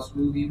of the Lost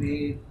movie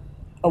made.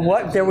 A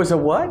what? There was a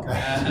what?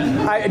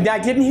 I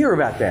didn't hear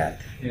about that.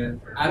 Yeah.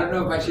 I don't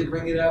know if I should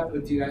bring it up,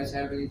 but do you guys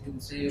have anything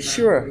to say about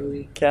Sure. the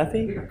movie?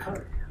 Kathy?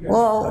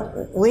 Well,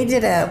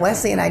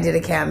 Wesley and I did a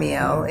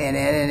cameo in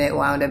it, and it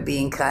wound up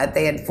being cut.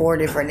 They had 4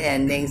 different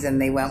endings,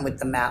 and they went with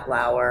the Matt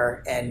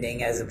Lauer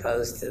ending as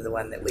opposed to the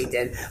one that we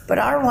did. But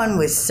our one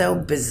was so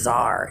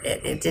bizarre,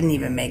 it didn't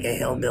even make a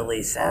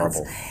hillbilly sense.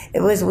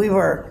 Horrible. We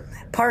were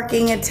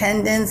parking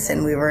attendants,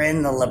 and we were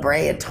in the La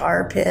Brea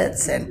tar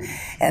pits, and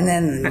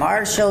then the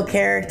Marshall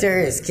character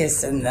is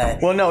kissing the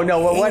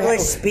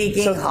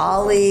English-speaking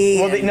Holly.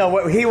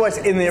 Well, he was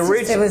in the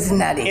original. It was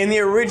nutty. In the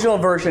original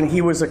version, he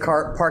was a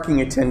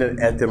parking attendant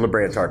at the La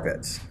Brea tar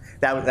pits.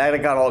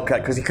 That got all cut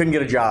because he couldn't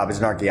get a job as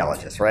an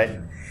archaeologist, right?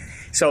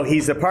 So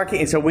he's the parking.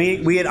 And so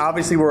we had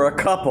obviously were a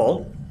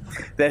couple,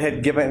 that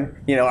had given,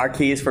 our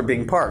keys for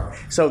being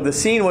parked. So the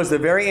scene was the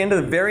very end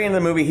of the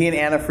movie. He and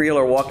Anna Friel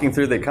are walking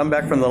through. They come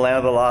back from the land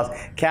of the lost.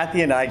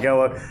 Kathy and I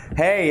go,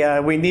 hey,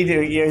 we need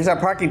to, here's our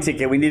parking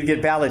ticket. We need to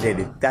get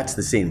validated. That's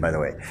the scene, by the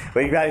way.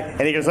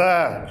 And he goes,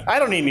 I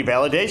don't need any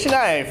validation.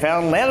 I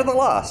found land of the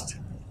lost.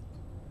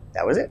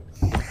 That was it.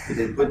 Did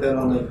they put that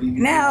on the DVD?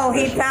 No,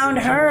 he found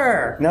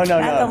her. No.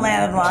 Not the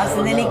land of lost,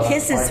 and then he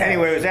kisses her.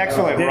 Anyway, it was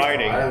excellent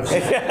writing.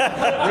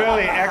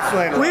 Really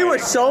excellent writing. We were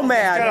so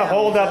mad. It's going to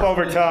hold up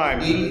over time.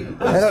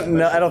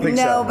 I don't think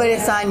so. No, but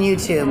it's on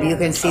YouTube. You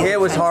can see. It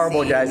was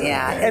horrible, scene. guys.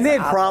 Yeah, and they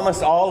had awful.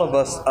 promised all of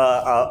us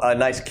a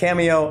nice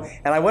cameo.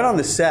 And I went on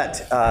the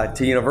set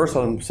to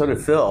Universal, and so did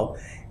Phil.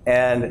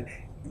 And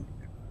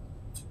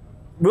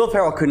Will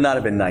Ferrell could not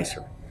have been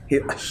nicer.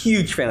 A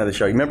huge fan of the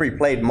show. You remember he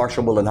played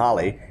Marshall Will and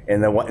Holly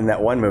in that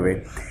one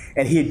movie,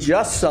 and he had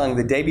just sung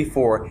the day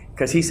before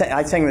because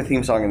I sang the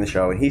theme song in the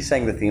show, and he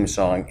sang the theme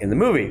song in the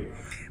movie.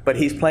 But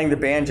he's playing the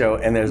banjo,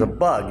 and there's a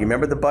bug. You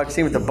remember the bug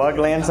scene with the bug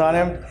lands on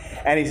him?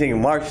 And he's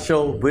singing,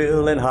 Marshall,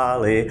 Will, and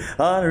Holly,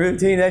 on a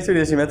routine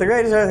expedition, met the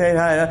greatest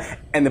earth,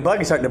 and the bug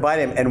is starting to bite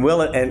him, and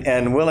Will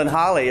and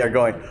Holly are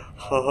going,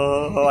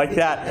 oh, like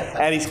that.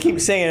 And he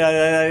keeps singing,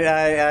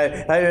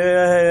 the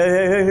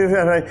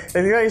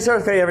greatest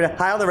earth ever.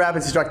 High on the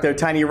rapids struck their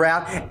tiny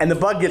raft, and the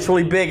bug gets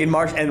really big, and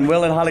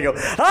Will and Holly go,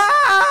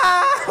 ah!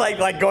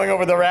 like going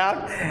over the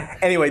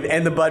raft. Anyway,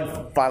 and the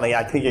bug finally,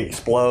 I think it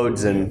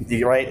explodes, and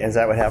right? Is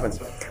that what happens?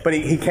 But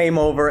he came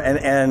over,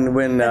 and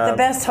when But the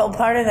best whole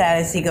part of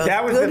that is he goes,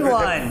 That was good the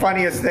one.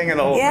 funniest thing in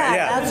the whole Yeah, thing.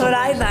 that's what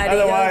I thought. He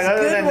Otherwise, goes,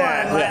 other good than one.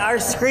 that, Like, our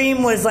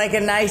scream was like a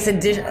nice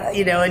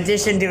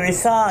addition to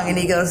his song, and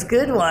he goes,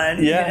 good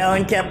one, Yeah.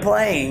 and kept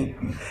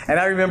playing. And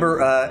I remember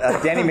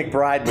Danny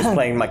McBride was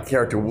playing my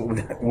character,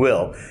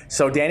 Will.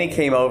 So Danny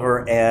came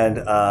over, and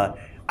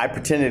I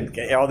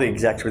pretended, all the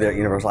execs were there at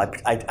Universal,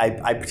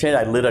 I pretended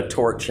I lit a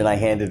torch, and I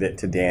handed it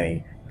to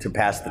Danny to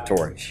pass the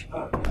torch.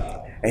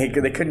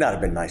 And they could not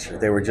have been nicer.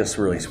 They were just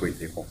really sweet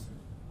people.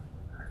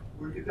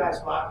 Were you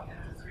guys locked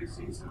into 3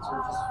 seasons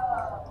or just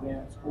ran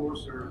its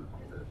course or?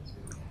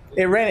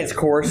 It ran its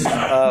course.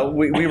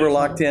 We were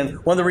locked in.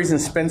 One of the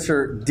reasons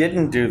Spencer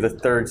didn't do the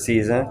 3rd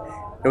season,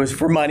 it was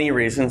for money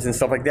reasons and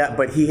stuff like that,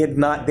 but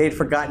they'd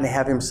forgotten to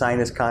have him sign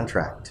his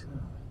contract.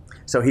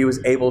 So he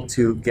was able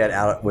to get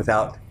out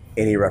without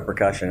any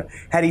repercussion.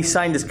 Had he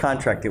signed his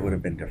contract, it would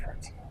have been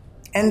different.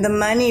 And the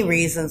money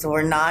reasons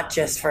were not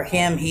just for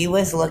him. He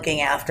was looking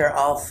after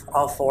all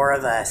 4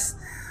 of us.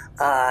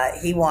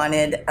 He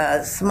wanted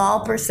a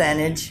small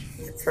percentage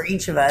for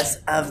each of us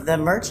of the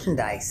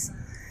merchandise.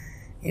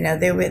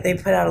 They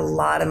put out a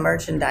lot of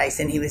merchandise,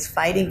 and he was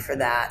fighting for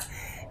that.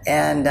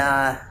 And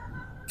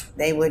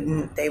they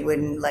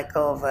wouldn't let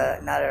go of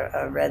not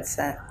a red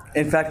cent.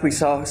 In fact, we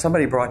saw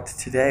somebody brought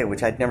today,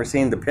 which I'd never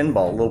seen, the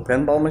little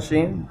pinball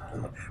machine.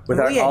 We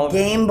had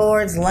game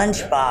boards,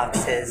 lunch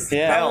boxes,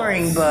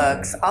 coloring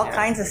books, all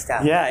kinds of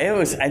stuff. Yeah, it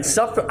was, and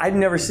stuff I'd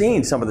never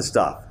seen. Some of the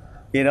stuff,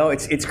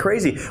 it's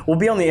crazy. We'll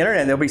be on the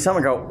internet, and there'll be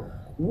someone go,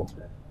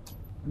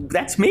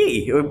 "That's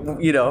me."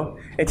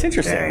 It's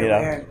interesting. Very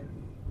weird.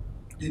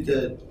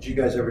 Did you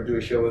guys ever do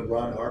a show with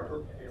Ron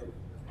Harper?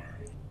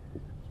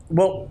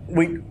 Well,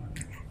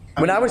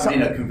 when I was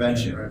in a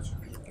convention.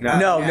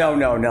 No.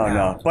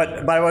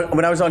 But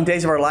when I was on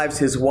Days of Our Lives,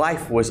 his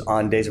wife was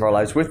on Days of Our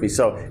Lives with me.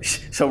 So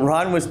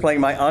Ron was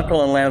playing my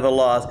uncle in Land of the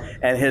Lost,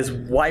 and his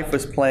wife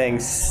was playing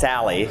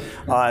Sally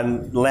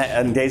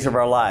on Days of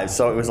Our Lives.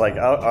 So it was like,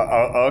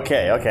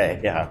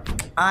 okay, yeah.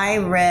 I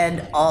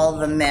read all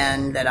the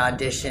men that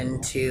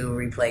auditioned to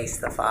replace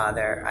the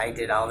father. I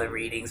did all the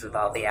readings with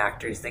all the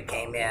actors that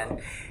came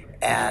in,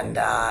 and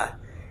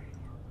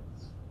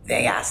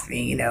they asked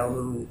me,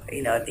 who,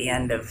 at the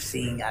end of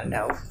seeing,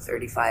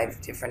 35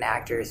 different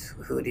actors,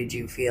 who did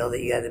you feel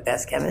that you had the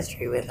best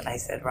chemistry with? And I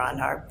said, Ron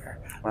Harper.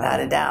 Wow. Without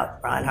a doubt,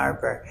 Ron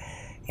Harper.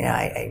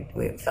 I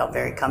felt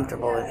very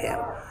comfortable with him.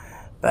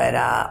 But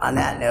on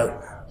that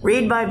note,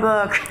 read my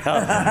book.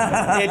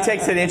 It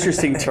takes an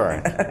interesting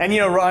turn. And,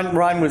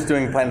 Ron was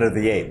doing Planet of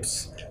the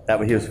Apes.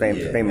 He was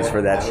famous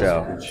for that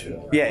show.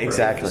 Yeah,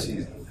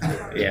 exactly.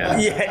 Yeah.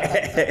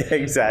 Yeah,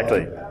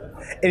 exactly.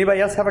 Anybody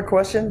else have a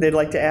question they'd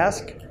like to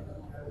ask?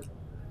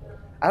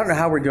 I don't know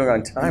how we're doing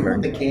on timer.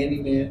 The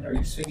Candyman, are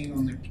you singing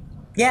on the...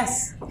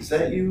 Yes. Is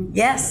that you?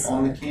 Yes.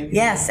 On the Candyman?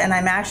 Yes, and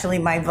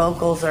my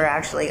vocals are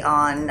actually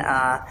on, when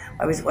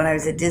I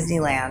was at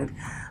Disneyland,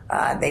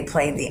 they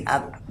played the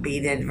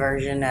upbeated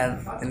version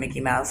of the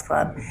Mickey Mouse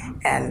Club,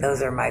 and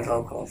those are my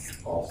vocals.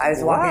 I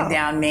was walking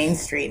down Main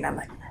Street, and I'm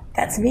like,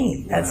 that's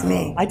me.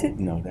 I didn't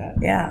know that.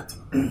 Yeah.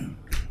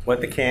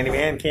 What, the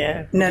Candyman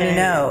can?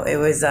 No. It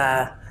was,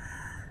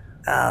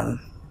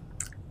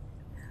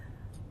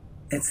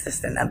 it's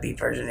just an upbeat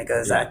version. It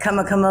goes, come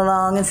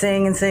along and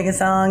sing a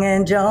song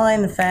and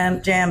join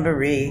the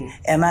jamboree.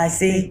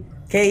 MICKEYMOUSE,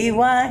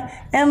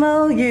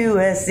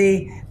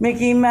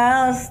 Mickey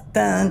Mouse.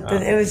 Dun,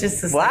 dun. It was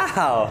just this.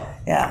 Wow.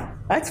 Yeah.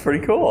 That's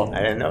pretty cool. I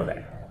didn't know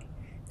that.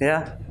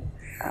 Yeah.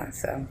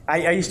 So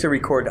I used to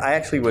record. I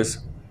actually was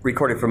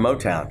recorded for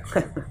Motown.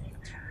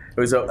 It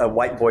was a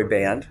white boy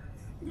band,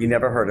 You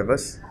never heard of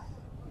us.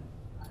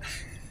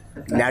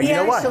 Now He you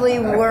know what. actually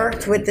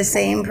worked with the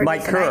same producer.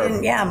 Mike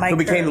Kerr, Yeah, Mike who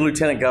became Kerr. the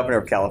Lieutenant Governor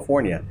of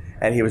California,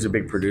 and he was a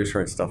big producer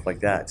and stuff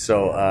like that.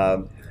 So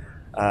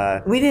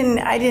I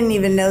didn't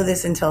even know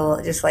this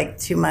until just like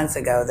 2 months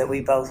ago that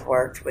we both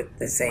worked with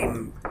the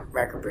same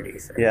record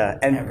producer. yeah,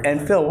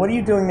 and Phil, what are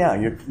you doing now?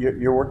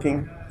 You're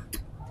working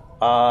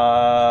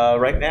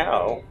Right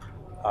now,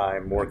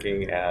 I'm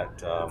working at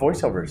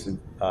voiceovers.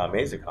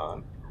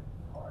 Amazicon.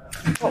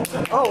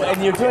 Oh,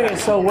 and you're doing it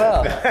so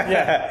well.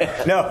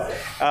 Yeah. No,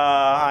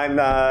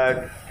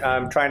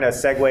 I'm trying to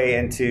segue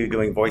into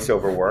doing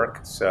voiceover work.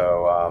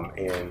 So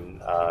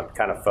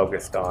kind of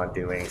focused on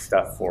doing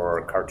stuff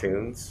for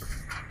cartoons,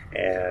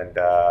 and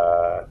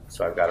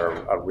so I've got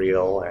a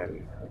reel,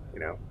 and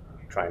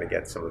trying to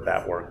get some of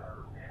that work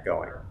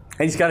going.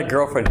 And he's got a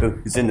girlfriend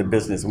who's in the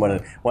business and won an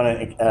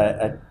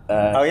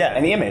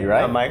Emmy,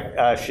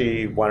 right?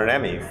 She won an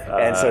Emmy,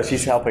 and so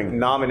she's helping.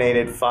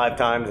 Nominated 5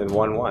 times and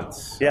won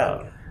once.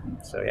 Yeah.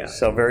 So yeah.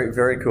 So very,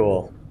 very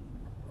cool.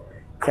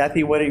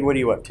 Kathy, what are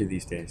you up to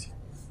these days?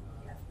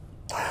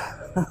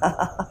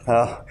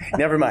 Oh,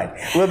 never mind.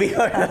 We'll be.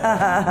 No,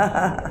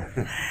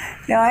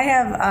 I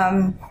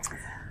have.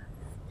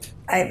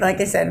 Like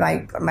I said,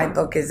 my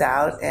book is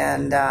out,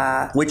 and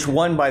Which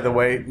won, by the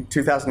way,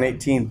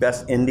 2018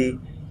 Best Indie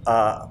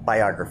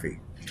Biography.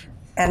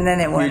 and then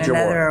it won Huge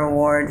another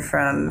award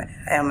from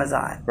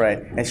Amazon. Right,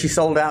 and she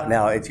sold out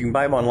now. You can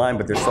buy them online,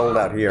 but they're sold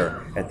out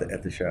here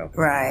at the show.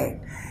 Right.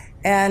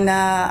 And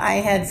I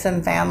had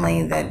some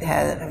family that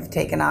have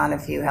taken on a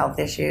few health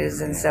issues,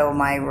 and so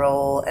my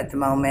role at the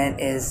moment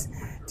is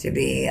to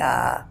be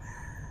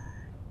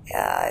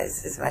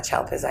as much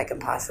help as I can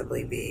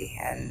possibly be,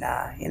 and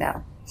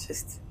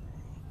just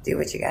do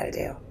what you got to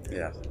do.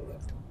 Yeah.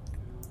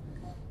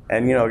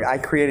 And I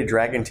created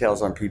Dragon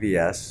Tales on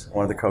PBS,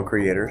 one of the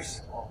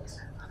co-creators.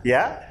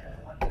 Yeah,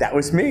 that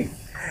was me,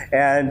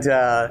 and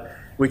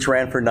which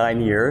ran for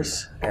 9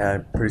 years,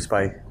 produced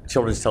by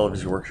Children's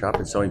Television Workshop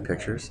and Sony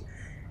Pictures.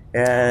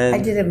 And I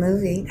did a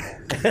movie.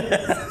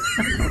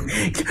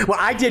 Well,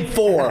 I did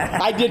 4.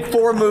 I did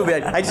 4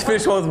 movies. I just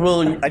finished one with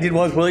William. I did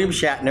one with William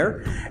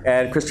Shatner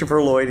and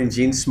Christopher Lloyd and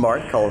Gene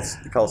Smart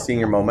called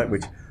Senior Moment,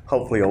 which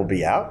hopefully will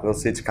be out. We'll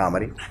see. It's a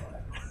comedy.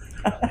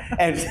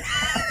 And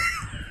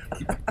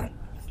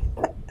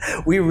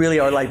we really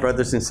are like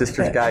brothers and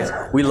sisters, guys.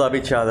 We love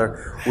each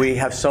other. We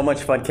have so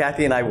much fun.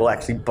 Kathy and I will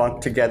actually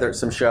bunk together at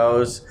some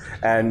shows,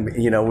 and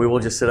we will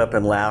just sit up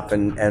and laugh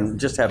and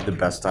just have the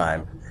best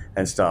time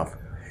and stuff.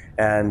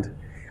 And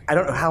I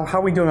don't know how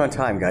are we doing on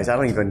time, guys? I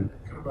don't even.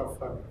 About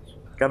 5 minutes.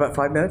 Got about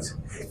 5 minutes?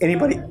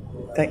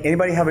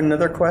 Anybody have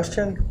another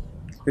question?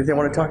 Did they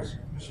want to talk?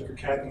 Mr.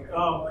 Kathy,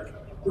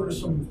 there was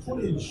some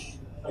footage,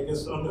 I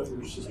guess, I don't know if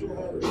your sister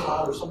had or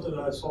not, or something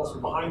that I saw,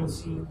 some behind the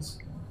scenes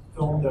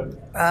film that.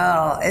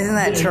 Oh, isn't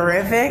that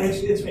terrific?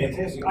 It's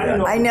fantastic.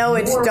 I know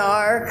it's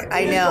dark.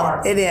 I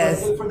know it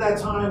is. But for that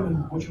time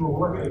and what you were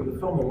working with, the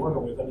film you were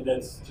working with, I mean,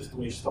 that's just the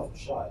way stuff was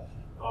shot.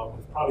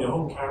 With probably a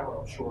home camera,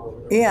 I'm sure.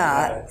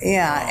 Yeah,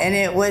 and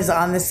it was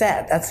on the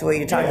set. That's what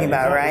you're talking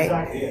about, right?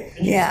 Exactly. And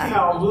you see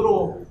how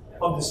little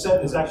of the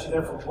set is actually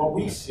there from what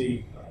we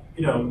see.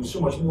 So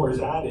much more is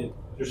added.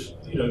 There's,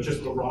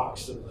 just the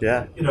rocks and, with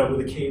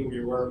the cave where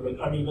you were. But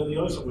I mean, the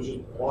other stuff was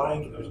just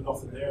blank and there's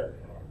nothing there.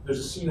 There's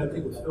a scene, I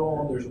think, with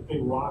Phil, there's a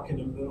big rock in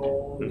the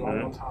middle,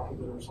 right on top of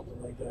it or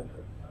something like that.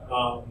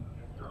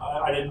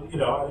 I didn't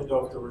know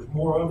if there was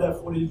more of that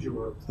footage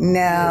or.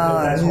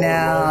 No,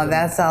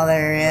 that's all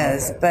there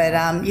is. But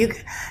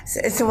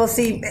so we'll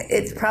see.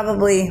 It's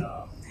probably,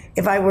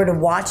 if I were to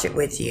watch it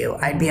with you,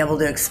 I'd be able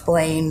to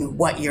explain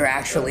what you're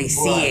actually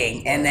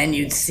seeing, and then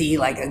you'd see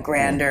like a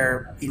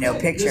grander,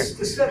 picture.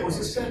 Was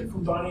this set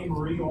from Donnie and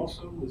Marie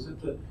also? Was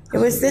it the?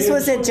 This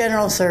was at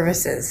General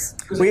Services.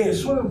 We had a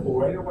swimming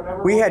pool, right, or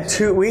whatever.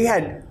 We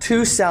had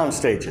two sound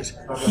stages,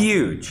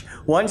 huge.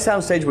 One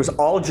sound stage was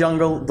all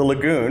jungle, the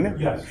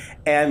lagoon,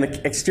 and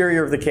the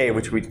exterior of the cave,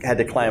 which we had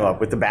to climb up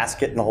with the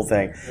basket and the whole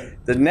thing.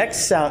 The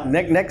next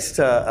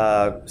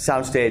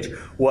sound stage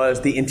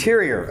was the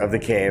interior of the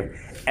cave,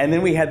 and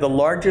then we had the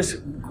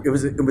largest. It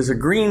was a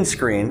green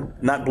screen,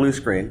 not blue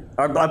screen,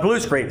 or a blue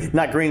screen,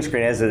 not green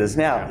screen as it is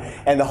now,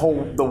 and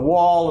the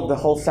wall of the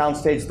whole sound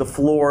stage, the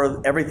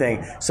floor,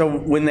 everything. So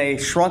when they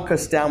shrunk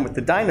us down with the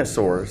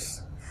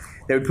dinosaurs,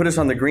 they would put us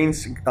on the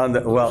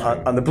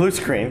on the blue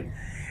screen.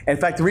 In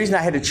fact, the reason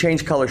I had to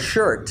change color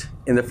shirt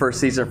in the first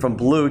season from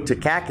blue to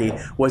khaki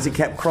was it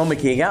kept chroma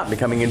keying out and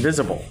becoming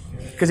invisible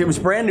because it was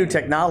brand new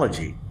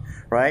technology,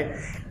 right?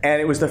 And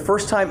it was the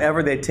first time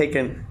ever they'd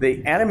taken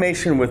the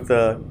animation with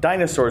the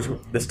dinosaurs.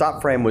 The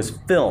stop frame was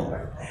film,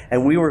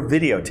 and we were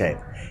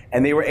videotape.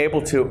 And they were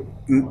able to,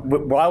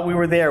 while we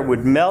were there,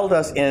 would meld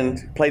us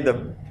in, play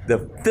the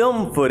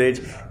film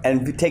footage,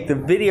 and take the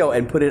video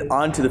and put it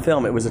onto the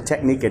film. It was a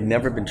technique that had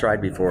never been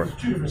tried before.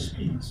 2 different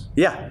speeds.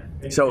 Yeah.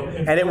 So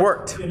and it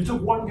worked. And it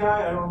took one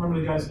guy, I don't remember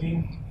the guy's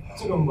name,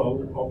 took them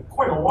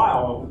quite a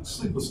while,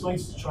 sleepless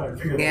nights to try and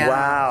figure that out.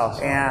 Wow.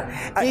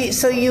 Yeah.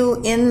 So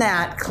you in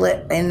that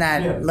clip, in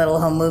that little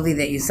home movie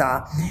that you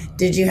saw,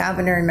 did you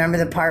happen to remember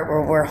the part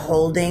where we're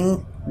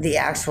holding the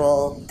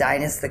actual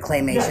the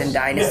claymation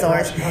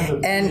dinosaurs?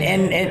 And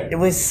it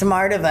was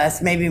smart of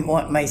us, maybe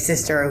my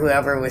sister or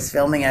whoever was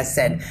filming us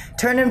said,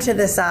 turn them to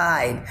the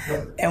side.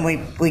 And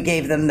we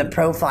gave them the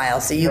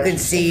profile so you could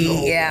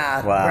see,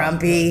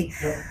 Grumpy.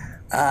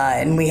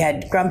 And we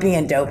had Grumpy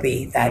and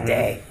Dopey that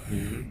day.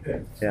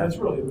 It was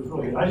really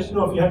good. I just didn't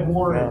know if you had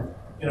more,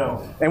 you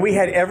know. And we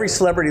had every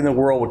celebrity in the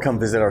world would come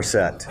visit our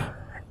set.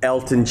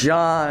 Elton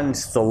John,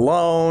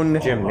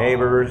 Stallone, Jim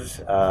Neighbors,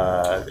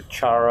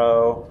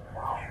 Charo.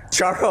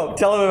 Charo,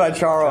 tell him about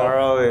Charo.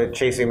 Charo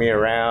chasing me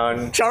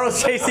around.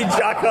 Charo's chasing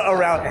Jaka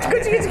around.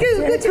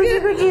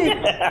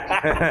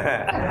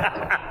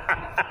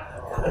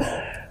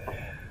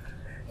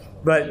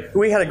 But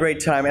we had a great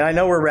time, and I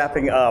know we're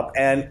wrapping up.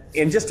 And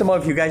in just a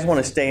moment, if you guys want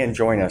to stay and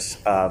join us,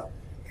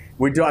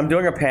 I'm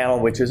doing a panel,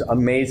 which is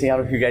amazing. I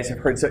don't know if you guys have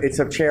heard. So it's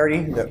a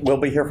charity. We'll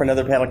be here for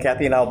another panel.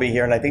 Kathy and I will be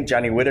here, and I think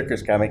Johnny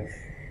Whitaker's coming.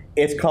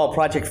 It's called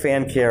Project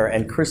Fan Care,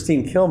 and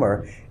Christine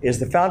Kilmer is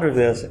the founder of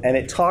this, and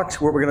it talks,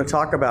 what we're going to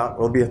talk about,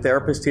 we'll be a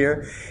therapist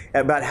here,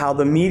 about how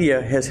the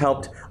media has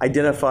helped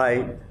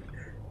identify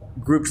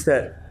groups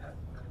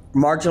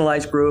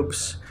marginalized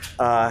groups,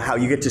 how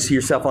you get to see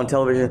yourself on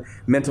television,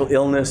 mental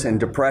illness and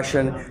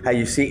depression, how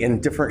you see in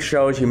different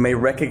shows, you may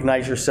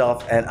recognize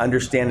yourself and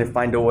understand and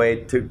find a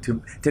way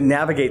to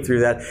navigate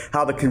through that,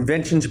 how the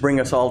conventions bring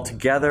us all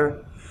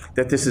together,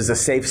 that this is a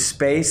safe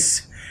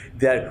space,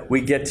 that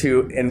we get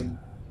to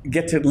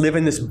live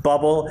in this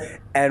bubble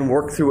and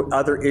work through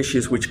other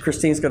issues, which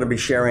Christine's going to be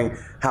sharing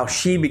how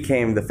she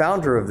became the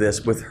founder of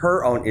this with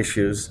her own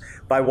issues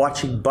by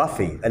watching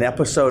Buffy, an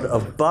episode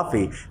of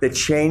Buffy that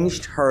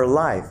changed her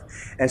life.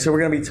 And so we're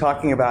going to be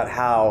talking about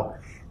how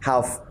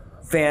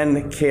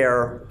fan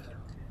care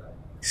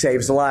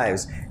saves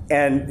lives.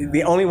 And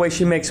the only way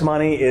she makes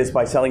money is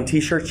by selling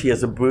t-shirts. She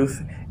has a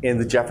booth in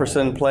the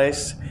Jefferson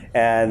place.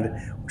 And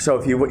so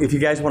if you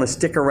guys want to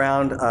stick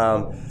around,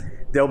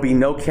 there'll be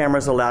no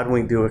cameras allowed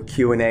when we do a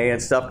Q&A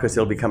and stuff because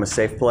it'll become a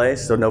safe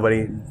place, so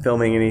nobody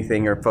filming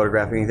anything or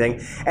photographing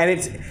anything.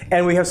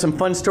 And we have some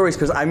fun stories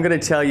because I'm going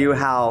to tell you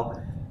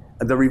how,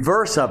 the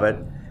reverse of it,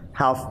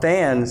 how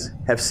fans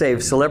have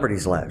saved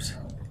celebrities' lives.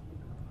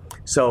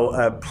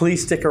 So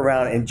please stick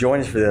around and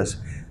join us for this.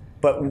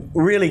 But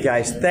really,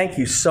 guys, thank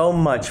you so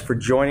much for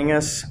joining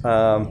us.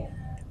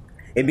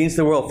 It means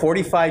the world.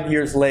 45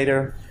 years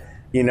later,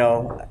 you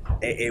know,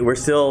 we're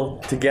still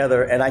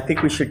together, and I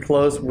think we should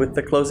close with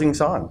the closing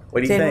song. What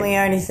do you think? Didn't we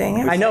already sing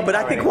it? I know, but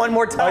I think one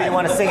more time. Oh, you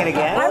want to sing it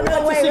again? I would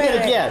like to sing it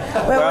again.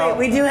 Wait,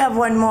 we do have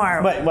one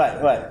more. What?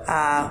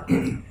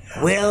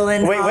 Will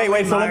and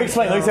Wait. So let me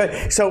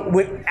explain. So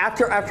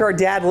after our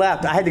dad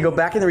left, I had to go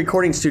back in the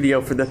recording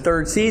studio for the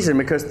third season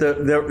because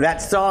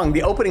that song,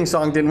 the opening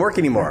song, didn't work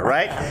anymore,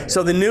 right?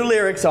 So the new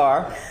lyrics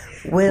are,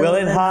 Will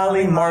and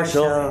Holly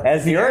Marshall,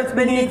 as the earth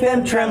beneath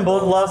them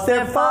trembled, lost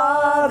their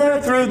father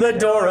through the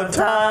door of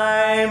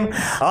time.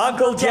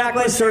 Uncle Jack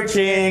was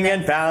searching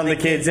and found the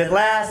kids at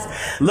last,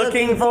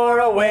 looking for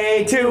a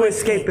way to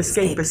escape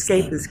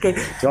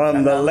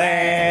from the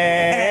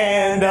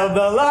land of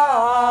the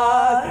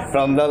lost,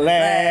 from the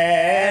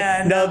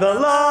land of the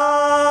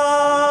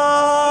lost.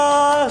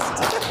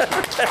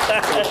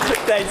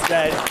 Thanks,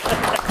 guys.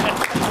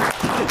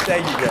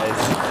 Thank you,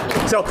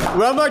 guys. So,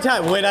 one more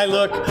time. When I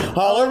look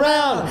all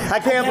around, I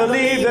can't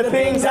believe the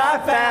things I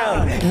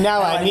found.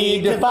 Now I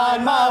need to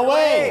find my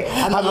way.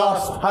 I'm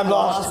lost.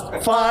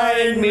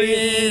 Find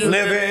me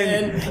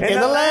living in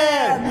the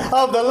land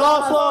of the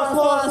lost.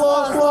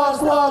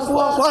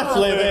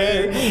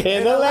 Living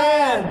in the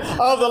land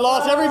of the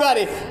lost.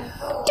 Everybody.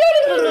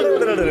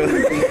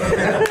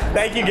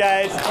 Thank you,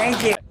 guys.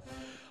 Thank you.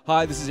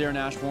 Hi, this is Aaron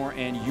Ashmore,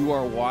 and you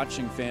are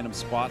watching Fandom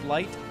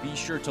Spotlight. Be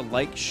sure to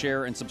like,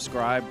 share, and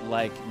subscribe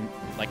like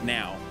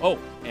now. Oh,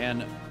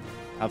 and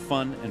have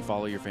fun and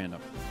follow your fandom.